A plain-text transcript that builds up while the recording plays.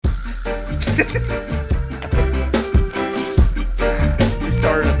You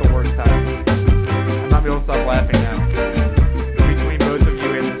started at the worst time. I'm not able to stop laughing now. Between both of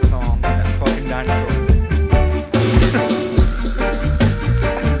you and this song, and that fucking dinosaur.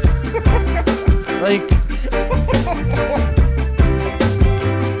 Like,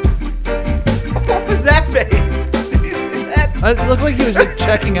 what was that face? Did you see that? it looked like he was like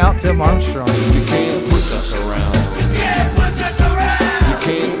checking out Tim Armstrong. You can't push us around. You can't push us around. You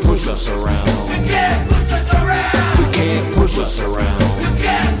can't push us around. You can't push us around. You can't push us around. You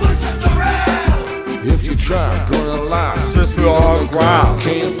can't push us around. If you try, gonna lie. 6 feet on the ground. You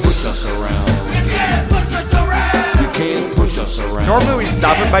can't push us around. You can't push us around. You can't push us around. Normally we'd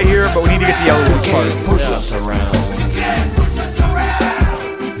stop it by here, but we need to get to Yellow Wolf's You part. can't push us around. You can't push us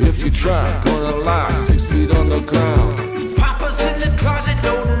around. If you try, gonna lie. 6 feet on the ground. Papa's in the closet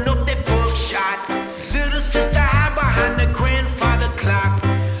loading up that buckshot. Little sister hide behind the grandfather clock.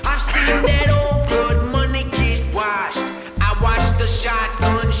 I've seen that old blood money get washed. I watched the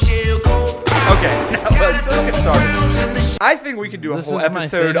shotgun shell go pop. Okay, now let's get started. I think we could do a This whole is my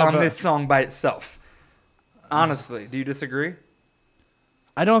episode thing on about- this song by itself. Honestly, do you disagree?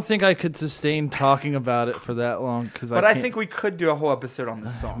 I don't think I could sustain talking about it for that long because But I think we could do a whole episode on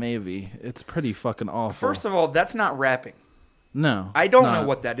this song. maybe it's pretty fucking awful. First of all, that's not rapping. no, I don't it's know not.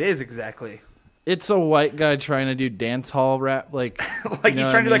 what that is exactly. It's a white guy trying to do dance hall rap, like Like you know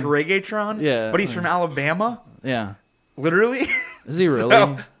he's trying to what do I like mean? reggaetron. Yeah, But he's from Alabama. Yeah, Literally. is he really?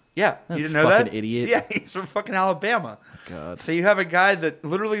 So, yeah, you didn't know that? fucking idiot. Yeah, he's from fucking Alabama. God. So you have a guy that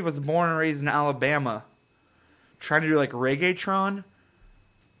literally was born and raised in Alabama, trying to do like reggaetron,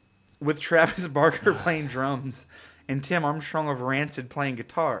 with Travis Barker playing drums and Tim Armstrong of Rancid playing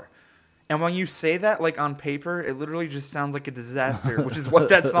guitar. And when you say that, like on paper, it literally just sounds like a disaster, which is what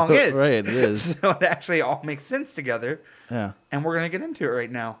that song is. Right, it is. So it actually all makes sense together. Yeah. And we're going to get into it right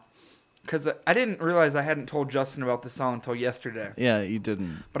now. Because I didn't realize I hadn't told Justin about the song until yesterday. Yeah, you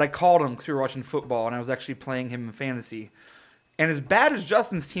didn't. But I called him because we were watching football, and I was actually playing him in fantasy. And as bad as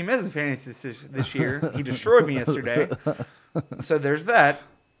Justin's team is in fantasy this year, he destroyed me yesterday. So there's that.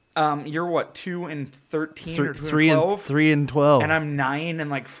 You're what, 2-13 or 2-12? 3-12. And I'm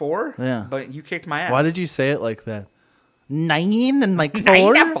 9-4. Yeah. But you kicked my ass. Why did you say it like that? 9 and like 4?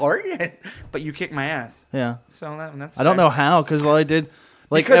 9-4? But you kicked my ass. Yeah. So that's I don't fair. know how because all I did,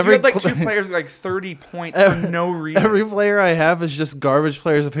 like Because every you had like two players with like 30 points for no reason. every player I have is just garbage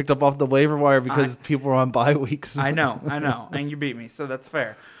players I picked up off the waiver wire because people were on bye weeks. I know, and you beat me, so that's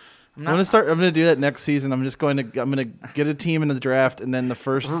fair. I'm gonna do that next season. I'm gonna get a team in the draft, and then the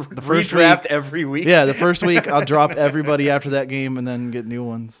first redraft week, every week. yeah, the first week I'll drop everybody after that game, and then get new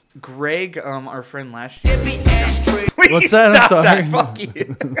ones. Greg, our friend last year. What's that? I'm Stop sorry. Fuck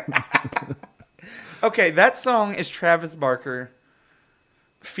you. Okay, that song is Travis Barker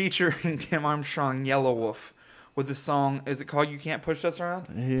featuring Tim Armstrong, Yellow Wolf, with the song. Is it called "You Can't Push Us Around"?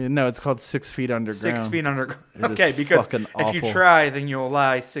 No, it's called 6 Feet Underground. 6 feet underground. It is Okay, because fucking if you awful. try, then you'll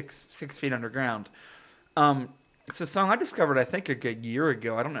lie 6 feet underground. It's a song I discovered, I think, like a year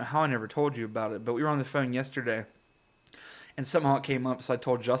ago. I don't know how I never told you about it, but we were on the phone yesterday, and somehow it came up, so I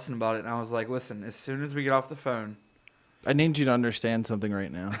told Justin about it, and I was like, listen, as soon as we get off the phone... I need you to understand something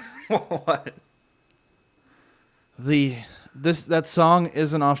right now. What? That song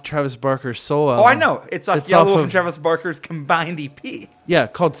isn't off Travis Barker's solo. Oh, I know. It's off It's Yellow off Wolf of- and Travis Barker's combined EP, Yeah,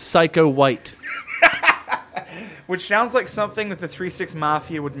 called Psycho White. which sounds like something that the 3-6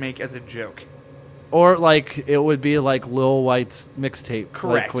 Mafia would make as a joke. Or like it would be like Lil White's mixtape,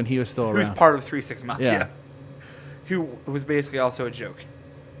 Correct. like when he was still around. Who's part of 3-6 Mafia. Yeah. Who was basically also a joke.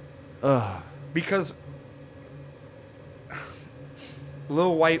 Ugh. Because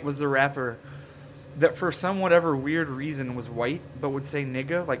Lil White was the rapper that for some whatever weird reason was white, but would say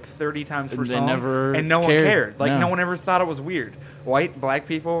nigga like 30 times per And they song. never and no one cared. cared. Like, No. no one ever thought it was weird. White, black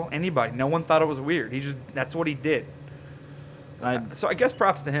people, anybody. No one thought it was weird. That's what he did. So I guess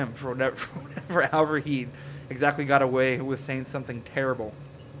props to him for whatever however he exactly got away with saying something terrible.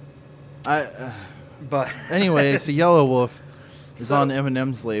 But Anyway, so Yellow Wolf is So- on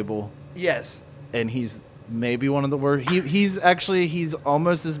Eminem's label, yes. and he's maybe one of the worst. He's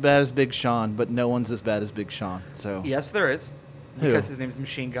almost as bad as Big Sean, but no one's as bad as Big Sean. So Yes, there is. Who? Because his name's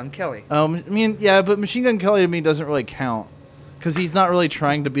Machine Gun Kelly. I mean, yeah, but Machine Gun Kelly to me doesn't really count because he's not really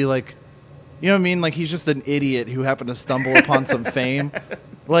trying to be like, you know what I mean? Like he's just an idiot who happened to stumble upon some fame.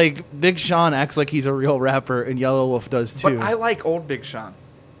 Like Big Sean acts like he's a real rapper, and Yellow Wolf does too. But I like old Big Sean.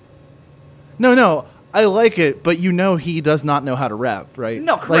 No, I like it, but you know he does not know how to rap, right?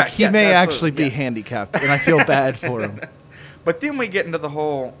 No, correct. Like he Yes, may absolutely, actually be yes. handicapped, and I feel bad for him. But then we get into the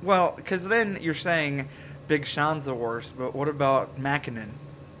whole, well, because then you're saying Big Sean's the worst, but what about Mackinnon?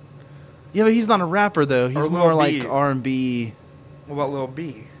 Yeah, but he's not a rapper though. He's Or Lil more B. like R&B. What about Lil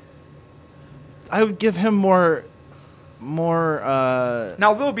B? I would give him more.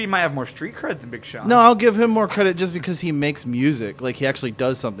 Now Lil B might have more street cred than Big Sean. No, I'll give him more credit just because he makes music. Like, he actually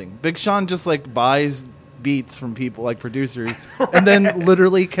does something. Big Sean just, like, buys beats from people, like producers, and then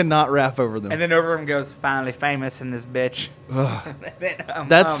literally cannot rap over them. And then over him goes, finally famous in this bitch.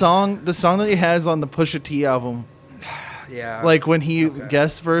 That song, the song that he has on the Pusha T album, Yeah. like, when he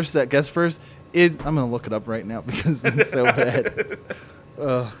guest verse, is, I'm going to look it up right now because it's so bad.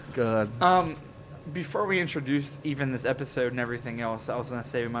 Oh, God. Before we introduce even this episode and everything else, I was going to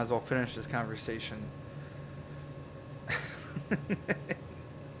say we might as well finish this conversation.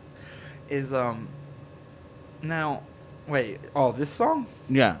 Now, wait, this song?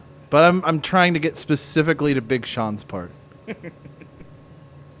 Yeah. But I'm trying to get specifically to Big Sean's part.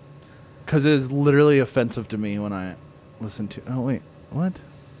 Because it is literally offensive to me when I listen to... Oh, wait. What?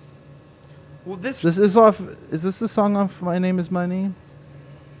 Well, this This is off... Is this the song off My Name Is My Name?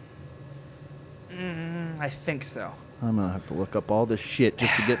 I think so. I'm going to have to look up all this shit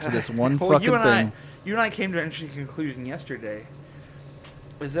just to get to this one Well, fucking you and thing. you and I came to an interesting conclusion yesterday.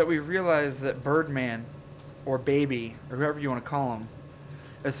 Is that we realized that Birdman, or Baby, or whoever you want to call him,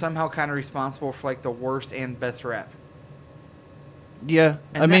 is somehow kind of responsible for like the worst and best rap. Yeah.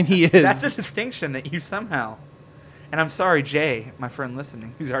 And I mean, he is. That's a distinction that you somehow. And I'm sorry, Jay, my friend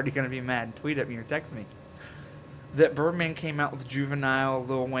listening, who's already going to be mad, tweet at me or text me. That Birdman came out with Juvenile,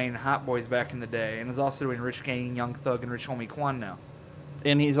 Lil Wayne, Hot Boys back in the day, and is also doing Rich Gang, Young Thug, and Rich Homie Quan now.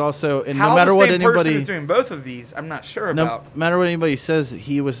 And he's also... And How no matter the what same person anybody... is doing both of these, I'm not sure No about. matter what anybody says,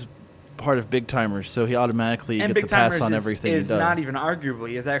 he was part of Big Timers, so he automatically And gets Big a pass Timers on is, everything is he does. not even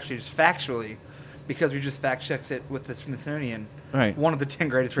arguably, is actually just factually, because we just fact checked it with the Smithsonian. Right. One of the 10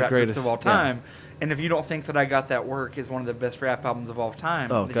 greatest The rap greatest, groups of all yeah. time. And if you don't think that I Got That Work is one of the best rap albums of all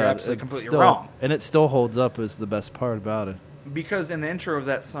time, Oh, then God. you're absolutely it's completely still, wrong. And it still holds up as the best part about it. Because in the intro of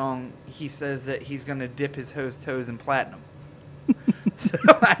that song, he says that he's going to dip his hoe's toes in platinum. So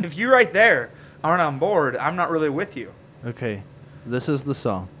if you right there aren't on board, I'm not really with you. Okay, this is the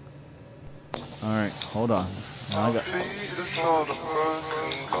song. All right, hold on.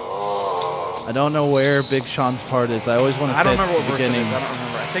 I don't know where Big Sean's part is. I always want to I say don't it's remember the what verse it is. beginning. I don't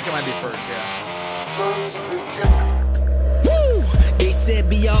remember. I think it might be first, yeah. Woo! They said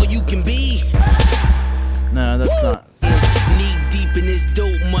be all you can be. No, that's not. Knee deep in this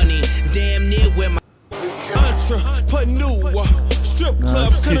dope money. Damn near where my entrepreneur strip No, club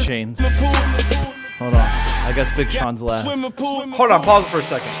that's 2 coulda Chains. swimming pool. Hold on. I guess Big Sean's last. Swimming pool. Hold on, pause it for a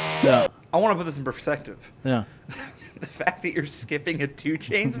second. Yeah, I want to put this in perspective. yeah. The fact that you're skipping a 2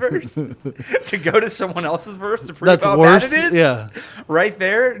 Chainz verse to go to someone else's verse to prove That's how worse. bad it is, Yeah, right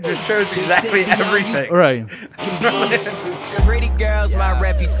there just shows exactly everything. right. Pretty girls, my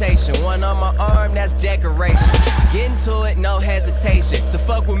reputation. One on my arm, that's decoration. Get into it, no hesitation. To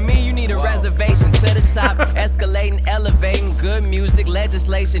fuck with me, you need a reservation. To the top, escalating, elevating. Good music,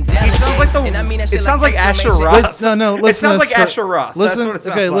 legislation, He sounds like and I mean that it shit sounds like Asher exclamation. Roth. No. Listen It sounds to like this Asher Roth. Listen, That's what it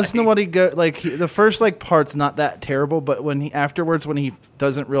sounds okay. like. Listen to what he go like. The first like part's not that terrible, but when he afterwards when he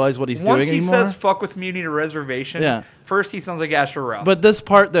doesn't realize what he's Once doing he anymore. says "fuck with me, you need a reservation." Yeah. First, he sounds like Asher Roth. But this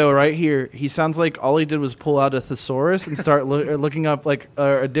part though, right here, he sounds like all he did was pull out a thesaurus and start looking up like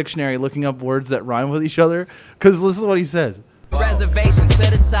a dictionary, looking up words that rhyme with each other. Because listen to what he says. Reservation to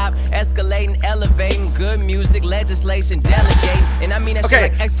the top, escalating, elevating. Good music, legislation, delegate. And I mean that shit okay,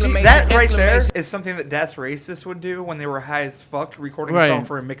 like see, exclamation. that right there exclamation. is something that Das Racist would do when they were high as fuck recording a Right, song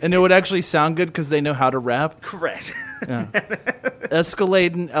for a mixtape. and it would actually sound good because they know how to rap. Correct.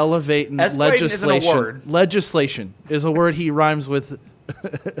 Escalating, elevating, Escalating isn't a legislation. word. Legislation is a word he rhymes with.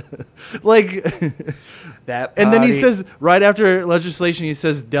 Like, That and then he party- says right after legislation, he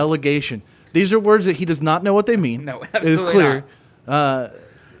says delegation. These are words that he does not know what they mean. No, it is absolutely clear.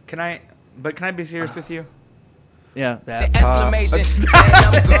 Can I be serious with you? Yeah, That Exclamation. And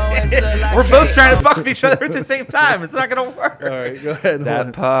I'm going to like We're both trying to fuck with each other at the same time. It's not gonna work. all right, go ahead.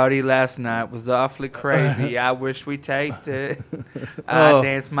 That party last night was awfully crazy. I wish we taped it. I Oh.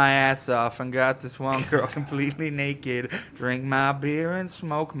 danced my ass off and got this one girl completely naked. Drink my beer and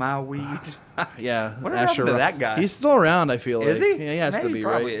smoke my weed. Yeah, What happened to that guy? He's still around. I feel Is like. he? Yeah, he has to Maybe be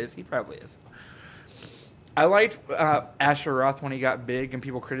probably right. is. He probably is. I liked Asher Roth when he got big and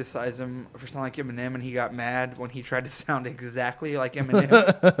people criticized him for sounding like Eminem, and he got mad when he tried to sound exactly like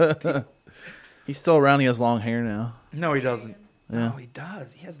Eminem. He's still around. He has long hair now. No, he doesn't. Yeah. No, he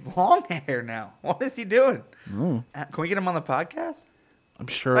does. He has long hair now. What is he doing? Can we get him on the podcast? I'm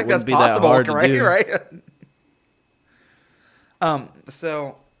sure Like it that's wouldn't be that possible, hard right? to do. Right.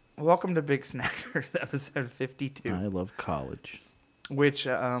 So welcome to Big Snackers, episode 52. I love college. which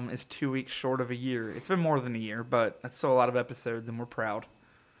is 2 weeks short of a year. It's been more than a year, but that's still a lot of episodes, and we're proud.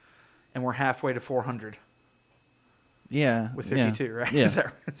 And we're halfway to 400 Yeah. with 52, right? Yeah.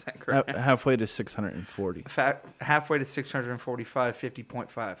 Is that correct? Halfway to 640. Halfway to 645,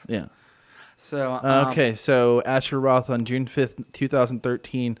 50.5. Yeah. So Okay, so Asher Roth on June 5th,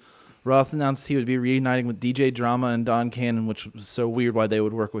 2013, Roth announced he would be reuniting with DJ Drama and Don Cannon, which was so weird why they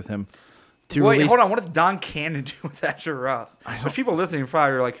would work with him. Wait, hold on. What does Don Cannon do with Asher Roth? There's people listening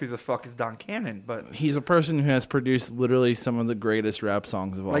probably are like, who the fuck is Don Cannon? But He's a person who has produced literally some of the greatest rap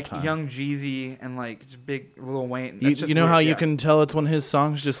songs of all like time. Young Jeezy and like just big Lil Wayne. You, That's just you know weird, how you yeah. can tell it's one of his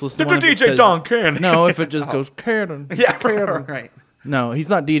songs? Just listen to one if it DJ says- Don Cannon. No, if it just goes, Cannon. Yeah, Cannon. right. No, he's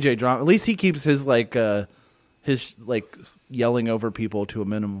not DJ Drama. At least he keeps his yelling over people to a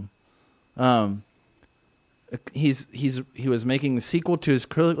minimum. He was making the sequel to his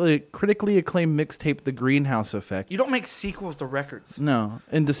critically acclaimed mixtape, The Greenhouse Effect. You don't make sequels to records. No.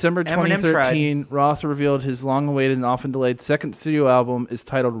 In December Eminem 2013, Roth revealed his long-awaited and often delayed second studio album is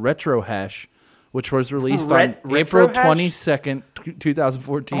titled Retro Hash, which was released on Retro April Hash? 22nd,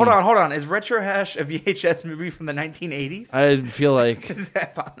 2014. Hold on. Is Retro Hash a VHS movie from the 1980s? I feel like Is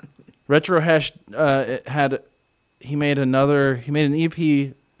that fun? Retro Hash he made an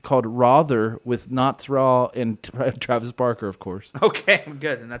EP called Rather with Knots Raw and Travis Barker, of course. Okay, I'm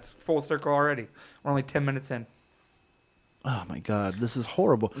good. And that's full circle already. We're only 10 minutes in. Oh my god, this is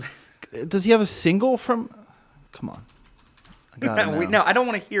horrible. Does he have a single from? Come on, I gotta know. No, I don't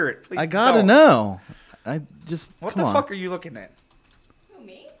want to hear it. Please I gotta don't. know. I just What come the on. fuck are you looking at? Who,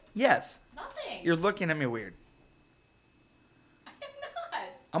 me? Yes. Nothing. You're looking at me weird. I'm not.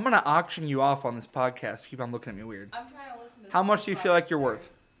 I'm going to auction you off on this podcast. Keep on looking at me weird. I'm trying to listen to How much do you feel like you're worth?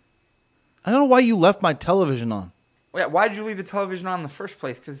 I don't know why you left my television on. Yeah, why did you leave the television on in the first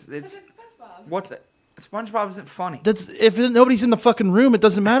place? Because Because it's... it's SpongeBob. What's it? SpongeBob isn't funny. That's if nobody's in the fucking room. It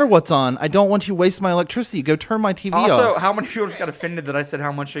doesn't matter what's on. I don't want you wasting my electricity. Go turn my TV Also, off. how many people just got offended that I said,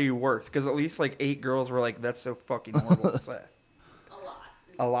 how much are you worth? Because at least like 8 girls were like, that's so fucking horrible to say. A lot.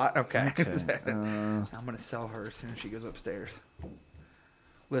 A lot? Okay. I'm going to sell her as soon as she goes upstairs.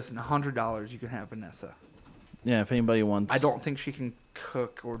 Listen, $100 you can have Vanessa. Yeah, if anybody wants. I don't think she can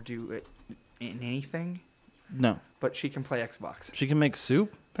cook or do it in anything, No, but she can play Xbox. she can make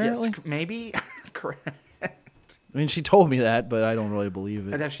soup. Apparently, Yes, maybe. Correct. I mean, she told me that, but I don't really believe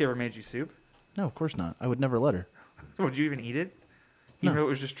And it. has she ever made you soup? No, of course not. I would never let her. Would you even eat it? Even though it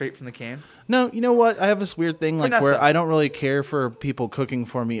was just straight from the can? No, you know what? I have this weird thing like where Vanessa. I don't really care for people cooking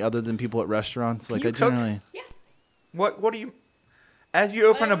for me other than people at restaurants. Like you I cook? generally. Yeah. What do you... As you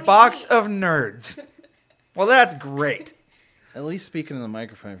open I a don't box eat. of nerds. Well, that's great. At least speaking in the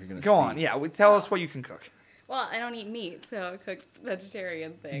microphone if you're going to Go on. Yeah, tell us what you can cook. Well, I don't eat meat, so I cook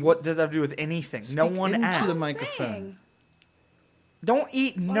vegetarian things. What does that have to do with anything? No one into asked. the I'm microphone. saying. Don't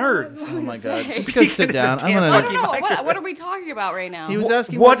eat nerds. Oh my god! Say. Just go sit down. I'm I gonna. don't know. What are we talking about right now? He was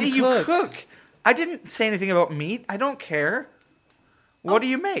asking What what do you cook? I didn't say anything about meat. I don't care. What do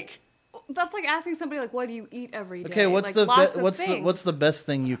you make? That's like asking somebody like, "What do you eat every day?" Okay, what's like, the lots of what's the things. what's the best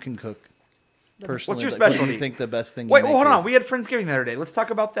thing you can cook? Personally, your like, what do specialty? you think the best thing? Wait, you well, hold make on. is? We had Friendsgiving the other day. Let's talk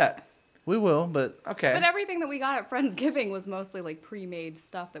about that. We will, but Okay. But everything that we got at Friendsgiving was mostly like pre-made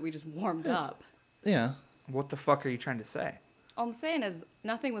stuff that we just warmed up. yeah. What the fuck are you trying to say? All I'm saying is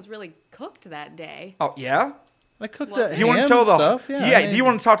nothing was really cooked that day. Oh, yeah? I cooked Well, that. Do you want to ham tell and the stuff? Yeah, I do you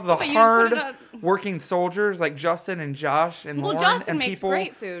want to talk to the But you just put it hard on- working soldiers like Justin and Josh and Well, Lauren Justin and makes people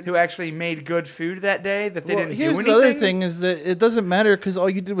great food. who actually made good food that day that they Well, didn't here's do the anything? other thing is that it doesn't matter because all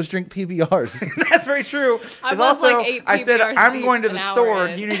you did was drink PBRs. That's very true. I It's was also, like 8 I said, PBRs I'm deep going to an the hour store.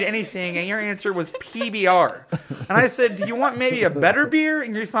 in. Do you need anything? And your answer was PBR. And I said, do you want maybe a better beer?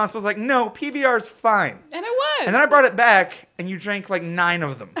 And your response was like, no, PBR's fine. And it was. And then I brought it back, and you drank like 9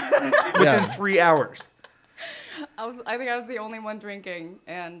 of them within Yeah. 3 hours. I think I was the only one drinking,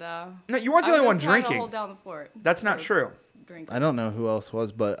 and No, you weren't the I only was one just trying to drinking. hold down the fort. That's not for true. drinking. I don't know who else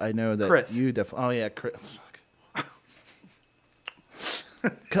was, but I know that Chris. you definitely. Oh yeah, Chris. Fuck.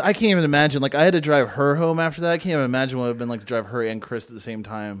 'Cause I can't even imagine. Like I had to drive her home after that. I can't even imagine what it would have been like to drive her and Chris at the same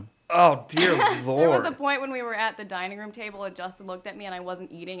time. Oh, dear There was a Lord. point when we were at the dining room table and Justin looked at me and I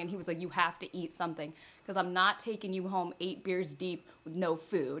wasn't eating and he was like, "You have to eat something because I'm not taking you home 8 beers deep with no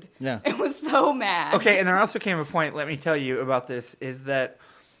food." Yeah. It was so mad. Okay, and there also came a point, let me tell you about this, is that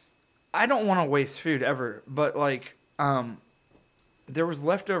I don't want to waste food ever, but like, there was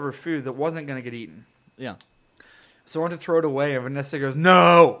leftover food that wasn't going to get eaten. Yeah. So I wanted to throw it away, and Vanessa goes,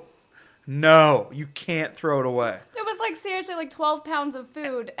 no, you can't throw it away. It was like seriously like 12 pounds of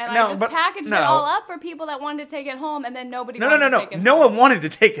food, and No, I just but- packaged no. it all up for people that wanted to take it home, and then nobody No, wanted to take it no home. one wanted to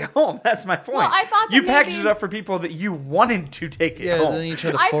take it home. That's my point. Well, I thought that you packaged maybe- it up for people that you wanted to take it Yeah, home. then you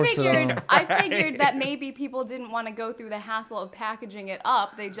try to I force it figured, on. I figured that maybe people didn't want to go through the hassle of packaging it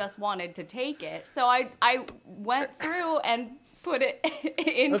up. They just wanted to take it. So I went through and put it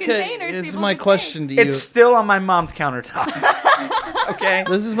in Okay, containers. this is people my could question take. to you. It's still on my mom's countertop. Okay?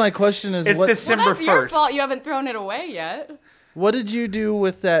 This is my question: is It's what December Well, that's your 1st. fault. You haven't thrown it away yet. what did you do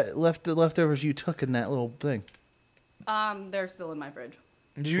with that leftovers you took in that little thing? They're still in my fridge.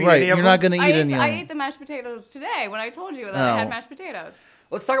 Did you eat Right, any you're of not them? going to I eat any of ate them. the mashed potatoes today when I told you that Oh. I had mashed potatoes.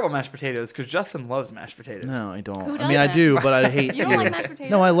 Let's talk about mashed potatoes because Justin loves mashed potatoes. No, I don't. Who I mean, I doesn't? do, but I hate You don't like mashed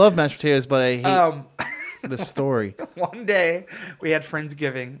potatoes? No, I love mashed potatoes, but I hate Um, the story. one day we had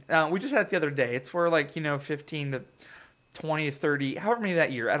Friendsgiving. We just had it the other day. It's for 15 to 20 to 30, however many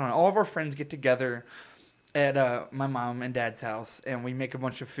that year. I don't know. All of our friends get together at my mom and dad's house, and we make a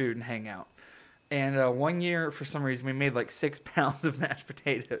bunch of food and hang out. And one year, for some reason, we made 6 pounds of mashed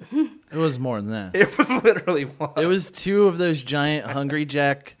potatoes. It was more than that. It literally was. It was 2 of those giant Hungry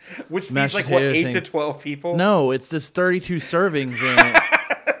Jack. Which feeds mashed what, potato 8 thing. to 12 people? No, it's just 32 servings in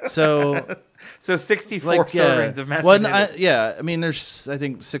it. So, So 64 yeah. servings of mashed Well, potatoes. I mean, there's, I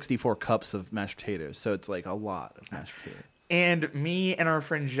think, 64 cups of mashed potatoes. So it's a lot of mashed potatoes. And me and our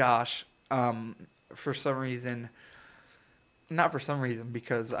friend Josh, for some reason, not for some reason,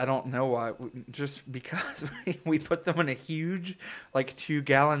 because I don't know why, just because we put them in a huge,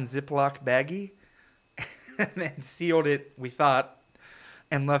 2-gallon Ziploc baggie and then sealed it, we thought,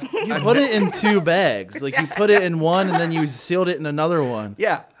 and left. You put it in 2 bags. You put it in one and then you sealed it in another one.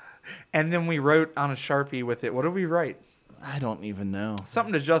 Yeah. And then we wrote on a Sharpie with it. What did we write? I don't even know.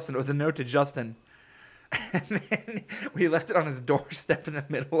 Something to Justin. It was a note to Justin. And then we left it on his doorstep in the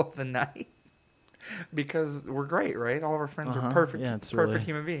middle of the night. Because we're great, right? All of our friends are perfect, Yeah, it's perfect really-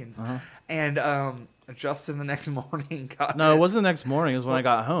 human beings. And Justin the next morning got No, it wasn't the next morning. It was when I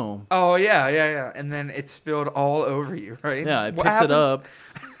got home. Oh yeah. And then it spilled all over you, right? Yeah, I What picked it happened? up.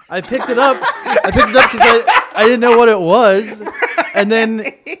 I picked it up because I didn't know what it was. And then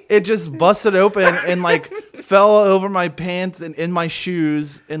it just busted open and fell over my pants and in my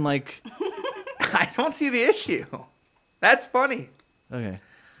shoes and I don't see the issue. That's funny. okay.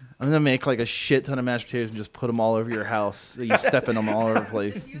 I'm gonna make a shit ton of mashed potatoes and just put them all over your house. So you step in them all over the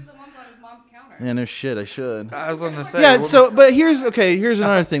place. Use the ones on his mom's counter. Yeah, no shit, I should. I was gonna say. Yeah, well, so but here's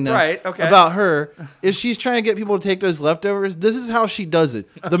another thing though. Right, okay. About her is she's trying to get people to take those leftovers. This is how she does it.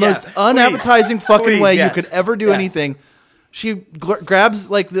 The Yeah, most unappetizing fucking Please, way yes. you could ever do Yes. anything. She grabs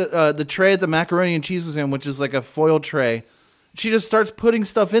the tray at the macaroni and cheese was in, which is a foil tray. She just starts putting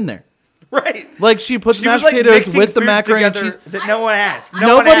stuff in there. right. She puts She was mashed potatoes mixing with the foods macaroni and together cheese. that no one asked.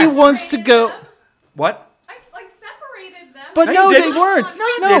 Nobody one asked. wants to go. What? I separated them. But No, no, you they didn't. weren't.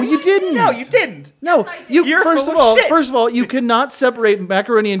 No, you didn't. No, you didn't. No, Yes, I did. you You're first full of of all, shit. you cannot separate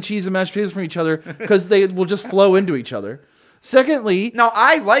macaroni and cheese and mashed potatoes from each other because they will just flow into each other. Secondly, No,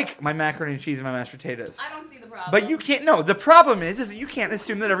 I like my macaroni and cheese and my mashed potatoes. I don't see the problem. But you can't. No, the problem is that you can't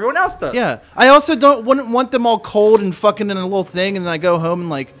assume that everyone else does. yeah, I also wouldn't want them all cold and fucking in a little thing, and then I go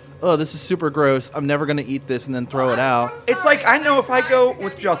home and oh, this is super gross. I'm never gonna eat this, and then throw it out. It's I know if I go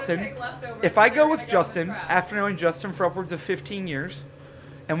with Justin, after knowing Justin for upwards of 15 years,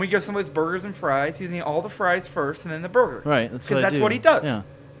 and we go someplace burgers and fries, he's eating all the fries first and then the burger. Right, that's what I that's do. what he does. Yeah,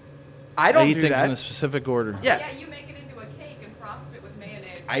 I I don't eat do things that. in a specific order. Yes, Yeah, you make it into a cake and frost it with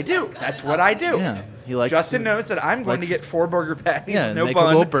mayonnaise. I do. That's what I do. Yeah, he likes. Justin knows that I'm going to likes- get 4 burger patties, Yeah, no make bun, a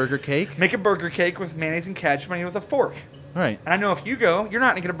little burger cake. make a burger cake with mayonnaise and ketchup, and eat it with a fork. Right. And I know if you go, you're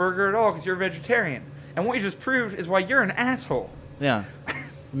not going to get a burger at all because you're a vegetarian. And what you just proved is why you're an asshole. Yeah.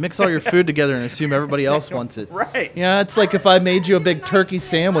 Mix all your food together and assume everybody else wants it. Right. Yeah, it's like if I made you a big turkey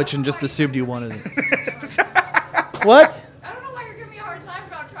sandwich and just assumed you wanted it. What? I don't know why you're giving me a hard time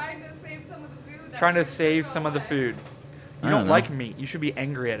about trying to save some of the food. Trying to save some of the food. You I don't don't know. like meat. You should be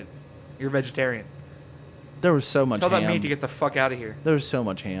angry at it. You're a vegetarian. There was so much Tell ham. that meat to get the fuck out of here. There was so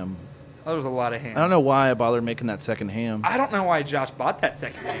much ham. Oh, there was a lot of ham. I don't know why I bothered making that second ham. I don't know why Josh bought that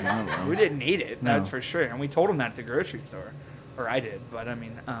second ham. We didn't need it, No. that's for sure. And we told him that at the grocery store. Or I did. But, I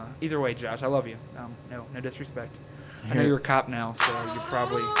mean, either way, Josh, I love you. No disrespect. I know Here. you're a cop now, so you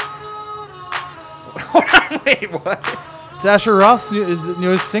probably... Hold on, wait, what? It's Asher Roth's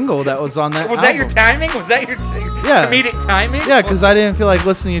newest single that was on that Was that your album. timing? Was that your Yeah. comedic timing? Yeah, because I didn't feel like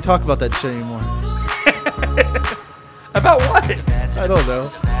listening to you talk about that shit anymore. About what? I don't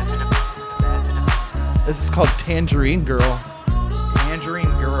know. This is called Tangerine Girl. Tangerine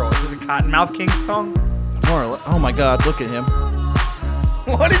Girl. Is it a Cottonmouth King song? Oh my god, look at him.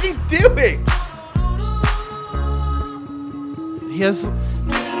 What is he doing? has.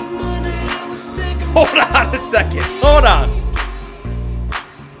 Hold on a second. Hold on.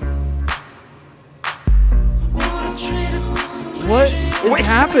 What is Wait,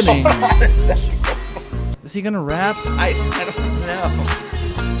 happening? Hold on a second. Is he gonna rap? I don't know.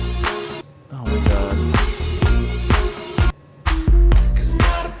 Oh my god.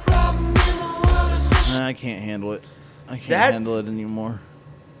 I can't handle it. I can't That's- handle it anymore.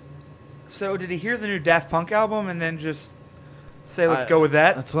 So did he hear the new Daft Punk album and then just say, let's go with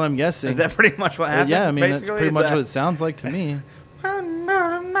that? That's what I'm guessing. Is that pretty much what happened? Yeah, I mean, that's basically? pretty Is much that- what it sounds like to me.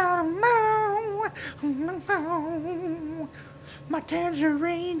 My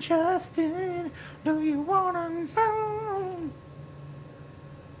tangerine, Justin. Do you wanna know?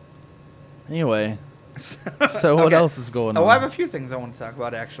 Anyway, so what Okay. else is going on? Oh, I have a few things I want to talk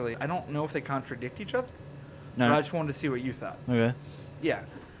about, actually. I don't know if they contradict each other, No. but I just wanted to see what you thought. Okay. Yeah.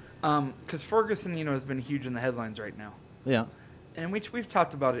 Because Ferguson, has been huge in the headlines right now. Yeah. And we've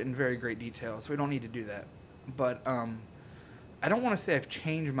talked about it in very great detail, so we don't need to do that. But I don't want to say I've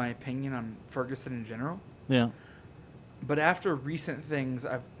changed my opinion on Ferguson in general, Yeah. but after recent things,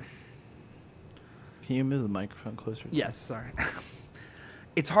 Can you move the microphone closer? Yes, sorry.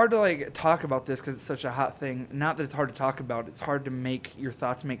 It's hard to talk about this because it's such a hot thing. Not that it's hard to talk about; it's hard to make your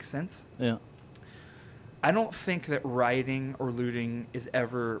thoughts make sense. Yeah. I don't think that rioting or looting is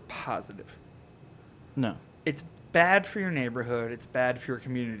ever positive. No. It's bad for your neighborhood. It's bad for your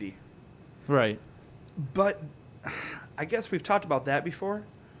community. Right. But I guess we've talked about that before.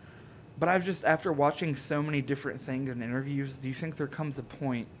 But I've just, after watching so many different things and interviews, do you think there comes a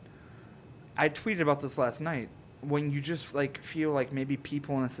point? I tweeted about this last night. When you just feel like maybe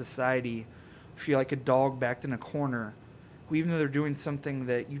people in a society feel like a dog backed in a corner, who even though they're doing something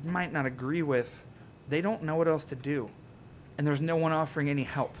that you might not agree with, they don't know what else to do, and there's no one offering any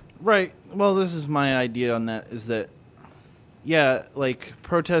help. Right. Well, this is my idea on that is that, yeah,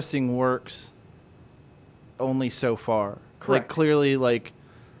 protesting works only so far. Correct. Clearly,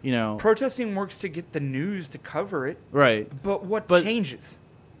 Protesting works to get the news to cover it, right. but what But- changes?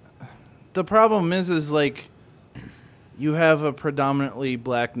 The problem is you have a predominantly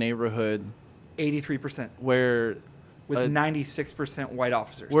black neighborhood 83% where with 96% white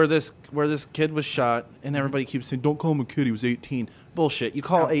officers. where this kid was shot, and everybody keeps saying, "Don't call him a kid. He was 18." Bullshit. You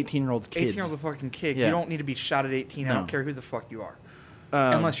call No. 18-year-olds kids. 18-year-old's a fucking kid. Yeah. You don't need to be shot at 18. I No. don't care who the fuck you are.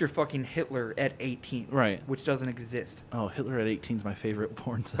 Um, Unless you're fucking Hitler at 18. Right. Which doesn't exist. Oh, Hitler at 18 is my favorite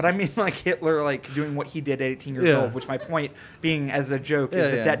porn star. But I mean Hitler doing what he did at 18 years Yeah. old, which my point being as a joke Yeah,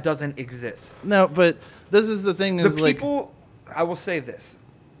 is that yeah. that doesn't exist. No, but this is the thing is The people, I will say this.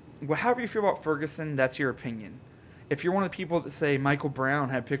 Well, however you feel about Ferguson, that's your opinion. If you're one of the people that say Michael Brown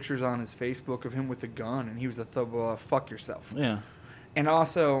had pictures on his Facebook of him with a gun and he was a thug, well, fuck yourself. yeah. And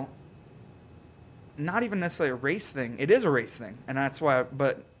also, not even necessarily a race thing. It is a race thing, and that's why.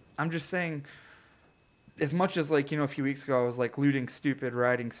 But I'm just saying, as much as a few weeks ago I was looting stupid,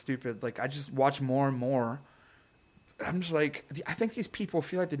 rioting stupid. I just watch more and more. I'm just I think these people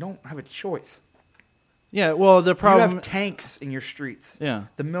feel like they don't have a choice. Yeah, well, the You problem have tanks in your streets. Yeah.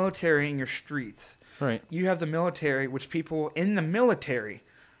 The military in your streets. Right. You have the military, which people in the military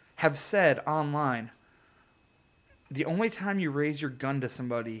have said online. The only time you raise your gun to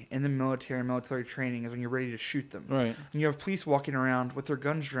somebody in the military training is when you're ready to shoot them. Right. And you have police walking around with their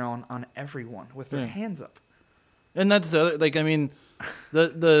guns drawn on everyone with their Yeah. hands up. And that's the other, I mean,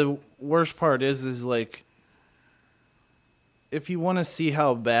 the worst part is if you want to see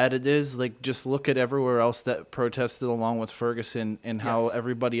how bad it is, just look at everywhere else that protested along with Ferguson and how Yes.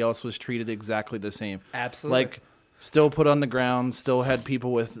 everybody else was treated exactly the same. Absolutely. Still put on the ground, still had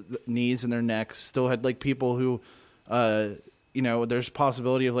people with knees in their necks, still had people who, there's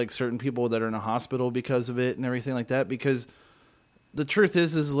possibility of certain people that are in a hospital because of it and everything like that. Because the truth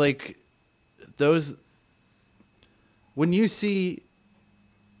is those, when you see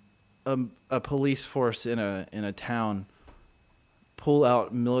a police force in a town pull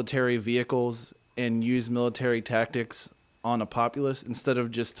out military vehicles and use military tactics on a populace instead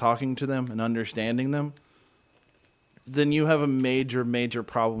of just talking to them and understanding them, then you have a major, major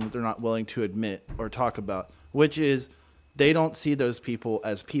problem that they're not willing to admit or talk about, which is they don't see those people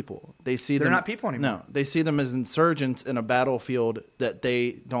as people. They see They're them not people anymore. No, they see them as insurgents in a battlefield that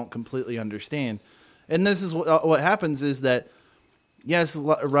they don't completely understand. And this is what happens is that, yes,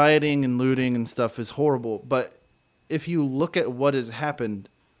 rioting and looting and stuff is horrible, but if you look at what has happened,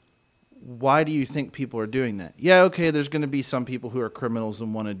 why do you think people are doing that? Yeah, okay, there's going to be some people who are criminals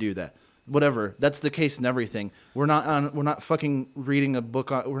and want to do that. Whatever. That's the case in everything. We're not fucking reading a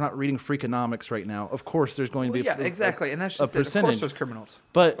book on, we're not reading Freakonomics right now. Of course there's going to be exactly. And that's a just it. Of percentage. course there's criminals.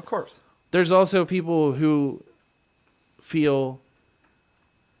 But Of course. there's also people who feel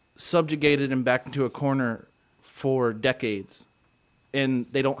subjugated and backed into a corner for decades, and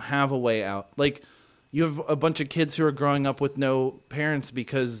they don't have a way out. Like, you have a bunch of kids who are growing up with no parents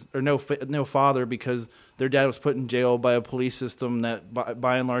no father because their dad was put in jail by a police system that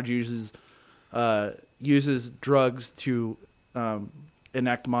by and large uses drugs to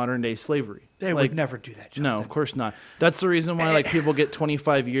enact modern day slavery. They would never do that, Justin. No, of course not. That's the reason why like people get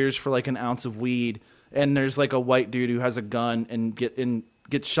 25 years for like an ounce of weed, and there's like a white dude who has a gun and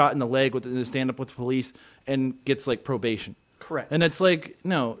gets shot in the leg with the stand up with the police and gets like probation. Correct. And it's like,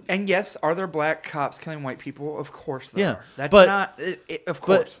 no. And yes, are there black cops killing white people? Of course there are. That's but, not of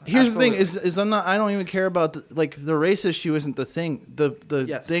course. But here's Absolutely. the thing I don't even care about the race issue isn't the thing. The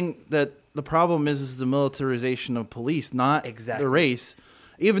thing that the problem is the militarization of police, not exactly the race.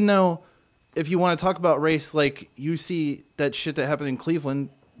 Even though if you want to talk about race, like you see that shit that happened in Cleveland,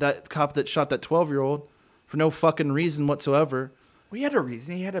 that cop that shot that 12-year-old for no fucking reason whatsoever. Well, he had a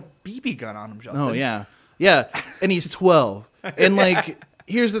reason. He had a BB gun on him, Justin. Oh, yeah. Yeah, and he's 12. And, like,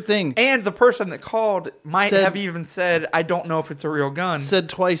 here's the thing. And the person that called might have even said, I don't know if it's a real gun. Said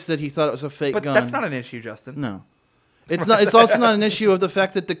twice that he thought it was a fake gun. But that's not an issue, Justin. No. It's not. It's also not an issue of the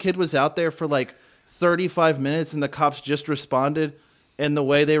fact that the kid was out there for, like, 35 minutes and the cops just responded. And the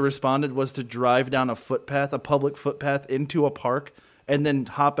way they responded was to drive down a public footpath into a park and then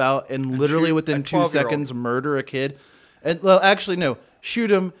hop out and literally within 2 seconds murder a kid. And well, actually, no.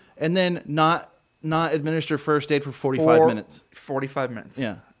 Shoot him and then not administer first aid for 45 minutes. 45 minutes.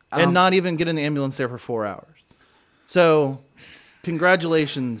 Yeah. And not even get in the ambulance there for 4 hours. So,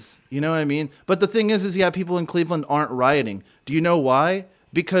 congratulations. You know what I mean? But the thing is people in Cleveland aren't rioting. Do you know why?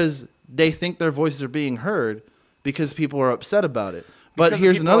 Because they think their voices are being heard because people are upset about it. But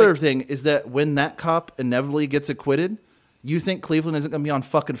here's another thing is that when that cop inevitably gets acquitted, you think Cleveland isn't going to be on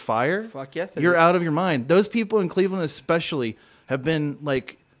fucking fire? Fuck yes. You're out of your mind. Those people in Cleveland especially have been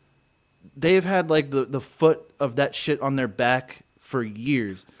like, they've had like the foot of that shit on their back for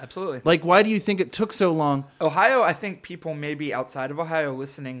years. Absolutely. Like, why do you think it took so long? Ohio, I think people maybe outside of Ohio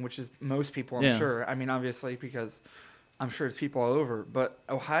listening, which is most people, I'm sure. I mean, obviously, because I'm sure it's people all over. But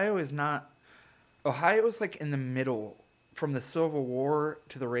Ohio is not. Ohio is like in the middle from the Civil War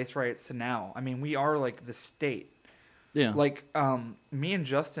to the race riots to now. I mean, we are like the state. Yeah. Like, me and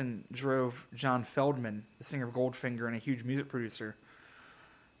Justin drove John Feldman, the singer of Goldfinger and a huge music producer,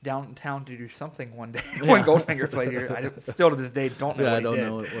 downtown to do something one day when Goldfinger played here. I still to this day don't know what he did.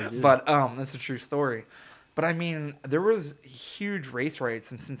 Know what it was either. But that's a true story. But I mean, there was huge race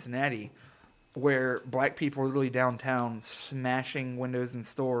riots in Cincinnati where black people were literally downtown smashing windows in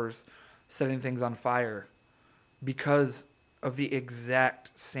stores, setting things on fire because of the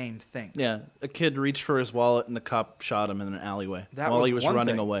exact same thing. Yeah, a kid reached for his wallet and the cop shot him in an alleyway while he was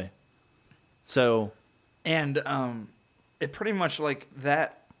running away. So, and it pretty much like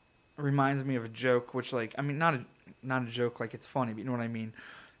that reminds me of a joke, which like I mean not a joke like it's funny, but you know what I mean.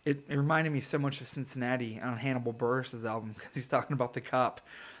 It reminded me so much of Cincinnati on Hannibal Buress' album because he's talking about the cop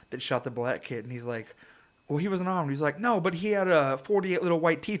that shot the black kid, and he's like, well, he wasn't armed. He's like, no, but he had 48 little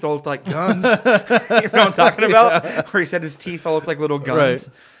white teeth all looked like guns. You know what I'm talking about? Where he said his teeth all looked like little guns.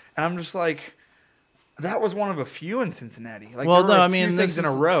 Right. And I'm just like, that was one of a few in Cincinnati. Like, well, there were no, a few things in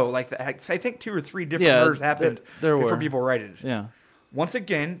a row. Like, I think 2 or 3 different murders happened before people rioted. Yeah. Once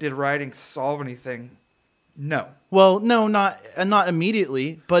again, did rioting solve anything? No. Well, no, not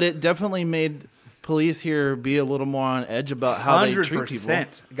immediately, but it definitely made police here be a little more on edge about how they treat people.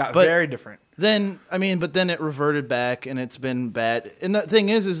 100% got very different. Then, I mean, but then it reverted back, and it's been bad. And the thing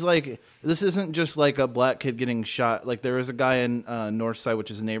is like, this isn't just like a black kid getting shot. Like, there was a guy in Northside,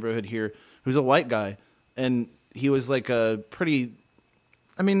 which is a neighborhood here, who's a white guy, and he was like a pretty,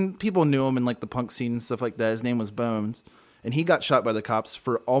 I mean, people knew him in like the punk scene and stuff like that. His name was Bones. And he got shot by the cops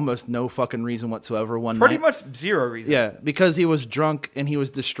for almost no fucking reason whatsoever one night. Pretty much zero reason. Yeah, because he was drunk and he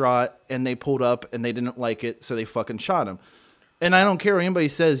was distraught and they pulled up and they didn't like it, so they fucking shot him. And I don't care what anybody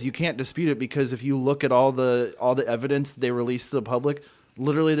says, you can't dispute it because if you look at all the evidence they released to the public,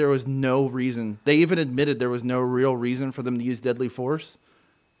 literally there was no reason. They even admitted there was no real reason for them to use deadly force.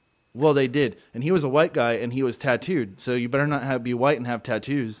 Well, they did. And he was a white guy and he was tattooed. So you better not be white and have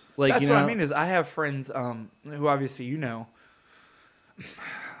tattoos. Like, that's what I mean is I have friends who obviously you know.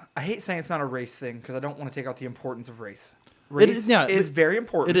 I hate saying it's not a race thing because I don't want to take out the importance of race. Race is very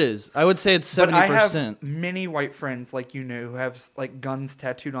important. It is. I would say it's 70%. But I have many white friends like you know who have like guns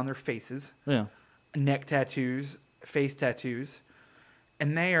tattooed on their faces. Yeah. Neck tattoos, face tattoos.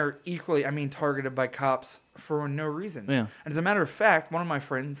 And they are equally, targeted by cops for no reason. Yeah. And as a matter of fact, one of my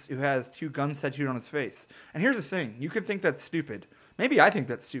friends who has 2 guns tattooed on his face. And here's the thing. You can think that's stupid. Maybe I think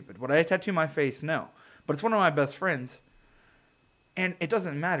that's stupid. Would I tattoo my face? No. But it's one of my best friends. And it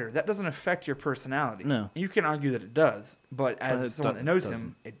doesn't matter. That doesn't affect your personality. No. You can argue that it does, but as it someone that doesn't. knows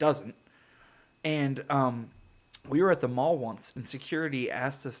him, it doesn't. And we were at the mall once, and security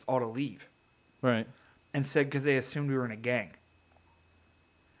asked us all to leave Right. and said because they assumed we were in a gang.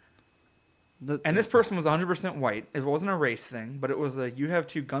 The- And this person was 100% white. It wasn't a race thing, but it was a you have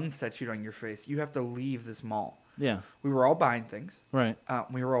 2 guns tattooed on your face. You have to leave this mall. Yeah. We were all buying things. Right.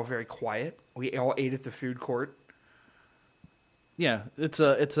 We were all very quiet. We all ate at the food court. Yeah. It's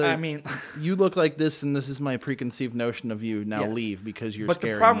a. I mean, you look like this, and this is my preconceived notion of you. Now Yes. leave because you're but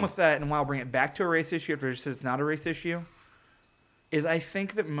scaring the problem me. with that, and why I'll bring it back to a race issue after I just said it's not a race issue, is I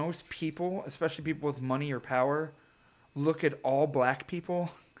think that most people, especially people with money or power, look at all black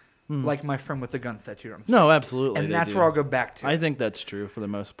people like my friend with the gun tattooed on his No, face. absolutely, And they that's do. where I'll go back to. I think that's true for the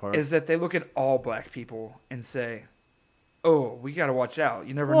most part. is that they look at all black people and say, "Oh, we got to watch out.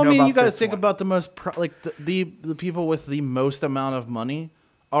 You never Well, know." I mean, about you guys this think one." about the most the people with the most amount of money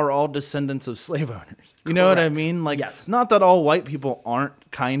are all descendants of slave owners. You know what I Correct. mean? Like, Yes. not that all white people aren't,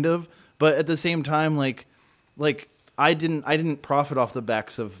 kind of, but at the same time, like I didn't profit off the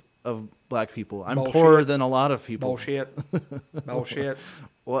backs of black people. I'm Bullshit. poorer than a lot of people. bullshit, bullshit,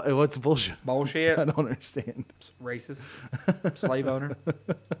 What's bullshit? bullshit. I don't understand. Racist, slave owner.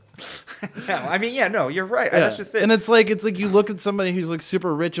 No, I mean, yeah, no, you're right. That's just it. And it's like you look at somebody who's like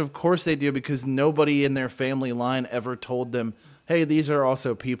super rich. Of course they do, because nobody in their family line ever told them, "Hey, these are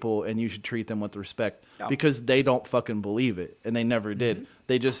also people, and you should treat them with respect." Yeah. Because they don't fucking believe it, and they never did. Mm-hmm.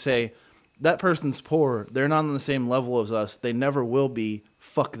 They just say, "That person's poor. They're not on the same level as us. They never will be.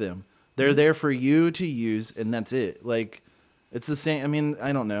 Fuck them. They're Mm-hmm. there for you to use, and that's it." Like, it's the same. I mean,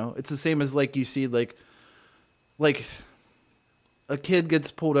 I don't know. It's the same as like you see like a kid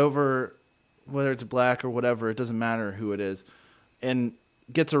gets pulled over, whether it's black or whatever, it doesn't matter who it is, and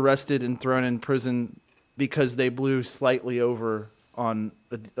gets arrested and thrown in prison because they blew slightly over on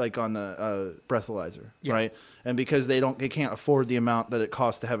a breathalyzer, Yeah. right? And because they can't afford the amount that it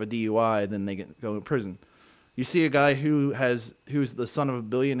costs to have a DUI, then they go in prison. You see a guy who's the son of a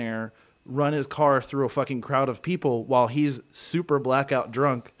billionaire run his car through a fucking crowd of people while he's super blackout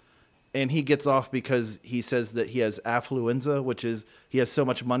drunk, and he gets off because he says that he has affluenza, which is he has so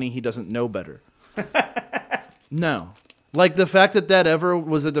much money he doesn't know better. No. Like, the fact that ever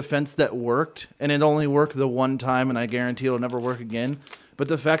was a defense that worked, and it only worked the one time, and I guarantee it'll never work again, but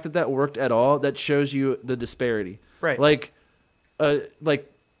the fact that worked at all, that shows you the disparity. Right. Like a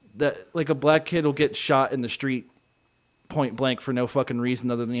black kid will get shot in the street point blank for no fucking reason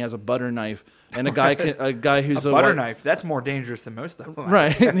other than he has a butter knife, and a guy who's a butter white- knife. That's more dangerous than most of them.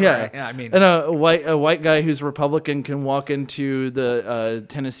 Right. Yeah. Right, yeah, I mean, and a white guy who's Republican can walk into the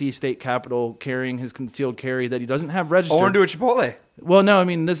Tennessee state capitol carrying his concealed carry that he doesn't have registered. or into a Chipotle. Well, no, I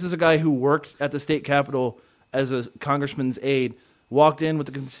mean, this is a guy who worked at the state capitol as a congressman's aide, walked in with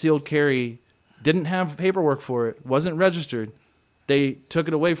the concealed carry, didn't have paperwork for it, wasn't registered. They took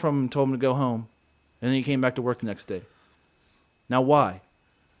it away from him and told him to go home, and then he came back to work the next day. Now, why?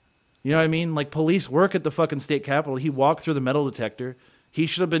 You know what I mean? Like, police work at the fucking state capitol. He walked through the metal detector. He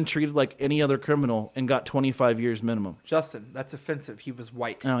should have been treated like any other criminal and got 25 years minimum. Justin, that's offensive. He was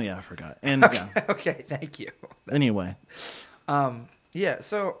white. Oh, yeah, I forgot. And yeah. Okay, thank you. Anyway. Yeah,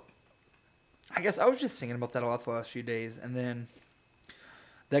 so I guess I was just thinking about that a lot the last few days, and then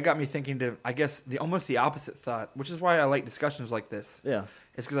that got me thinking to, I guess, almost the opposite thought, which is why I like discussions like this. Yeah.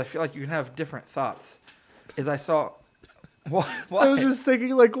 Is because I feel like you can have different thoughts. Is I saw... What? I was just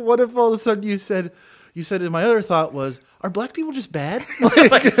thinking, like, what if all of a sudden you said, my other thought was, are black people just bad?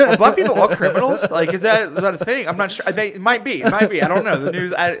 like, are black people all criminals? Like, is that a thing? I'm not sure. I think it might be. I don't know. The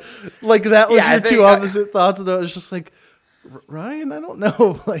news. Like, that was Yeah, I your think two opposite thoughts, and I was just like, Ryan, I don't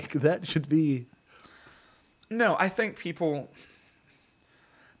know. Like, that should be. No, I think people.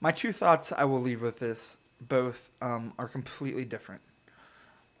 My two thoughts I will leave with this. Both are completely different.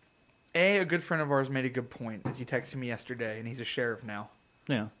 A good friend of ours made a good point as he texted me yesterday, and he's a sheriff now,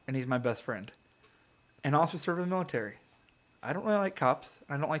 Yeah. and he's my best friend, and also served in the military. I don't really like cops.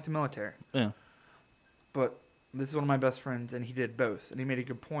 I don't like the military, Yeah. but this is one of my best friends, and he did both. And he made a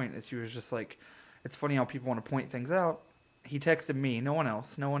good point as he was just like, it's funny how people want to point things out. He texted me, no one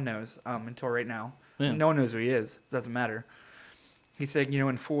else, no one knows until right now. Yeah. No one knows who he is. It doesn't matter. He said,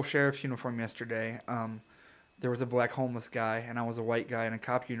 in full sheriff's uniform yesterday, there was a black homeless guy, and I was a white guy in a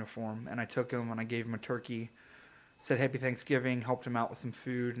cop uniform, and I took him and I gave him a turkey, said Happy Thanksgiving, helped him out with some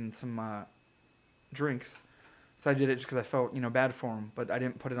food and some drinks. So I did it just because I felt, bad for him, but I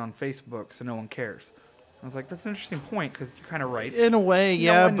didn't put it on Facebook so no one cares. I was like, that's an interesting point because you're kind of right. In a way, No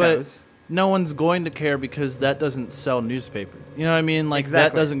yeah, one but knows. no one's going to care because that doesn't sell newspaper. You know what I mean? Like,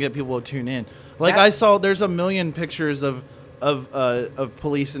 Exactly. that doesn't get people to tune in. Like, That- there's a million pictures of of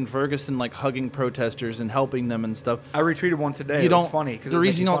police in Ferguson like hugging protesters and helping them and stuff. I retweeted one today. You It was don't. funny. 'Cause The it was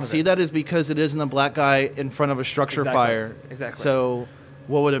reason you making don't fun see of it. that is because it isn't a black guy in front of a structure Exactly. fire. Exactly. So,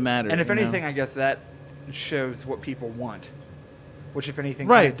 what would it matter? And if you know? anything, I guess that shows what people want. Which, if anything,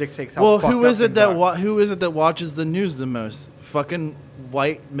 right? kind of dictates how well, fucked who up is it things that are. who is it that watches the news the most? Fucking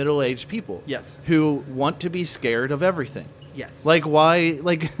white middle-aged people. Yes. Who want to be scared of everything. Yes. Like why?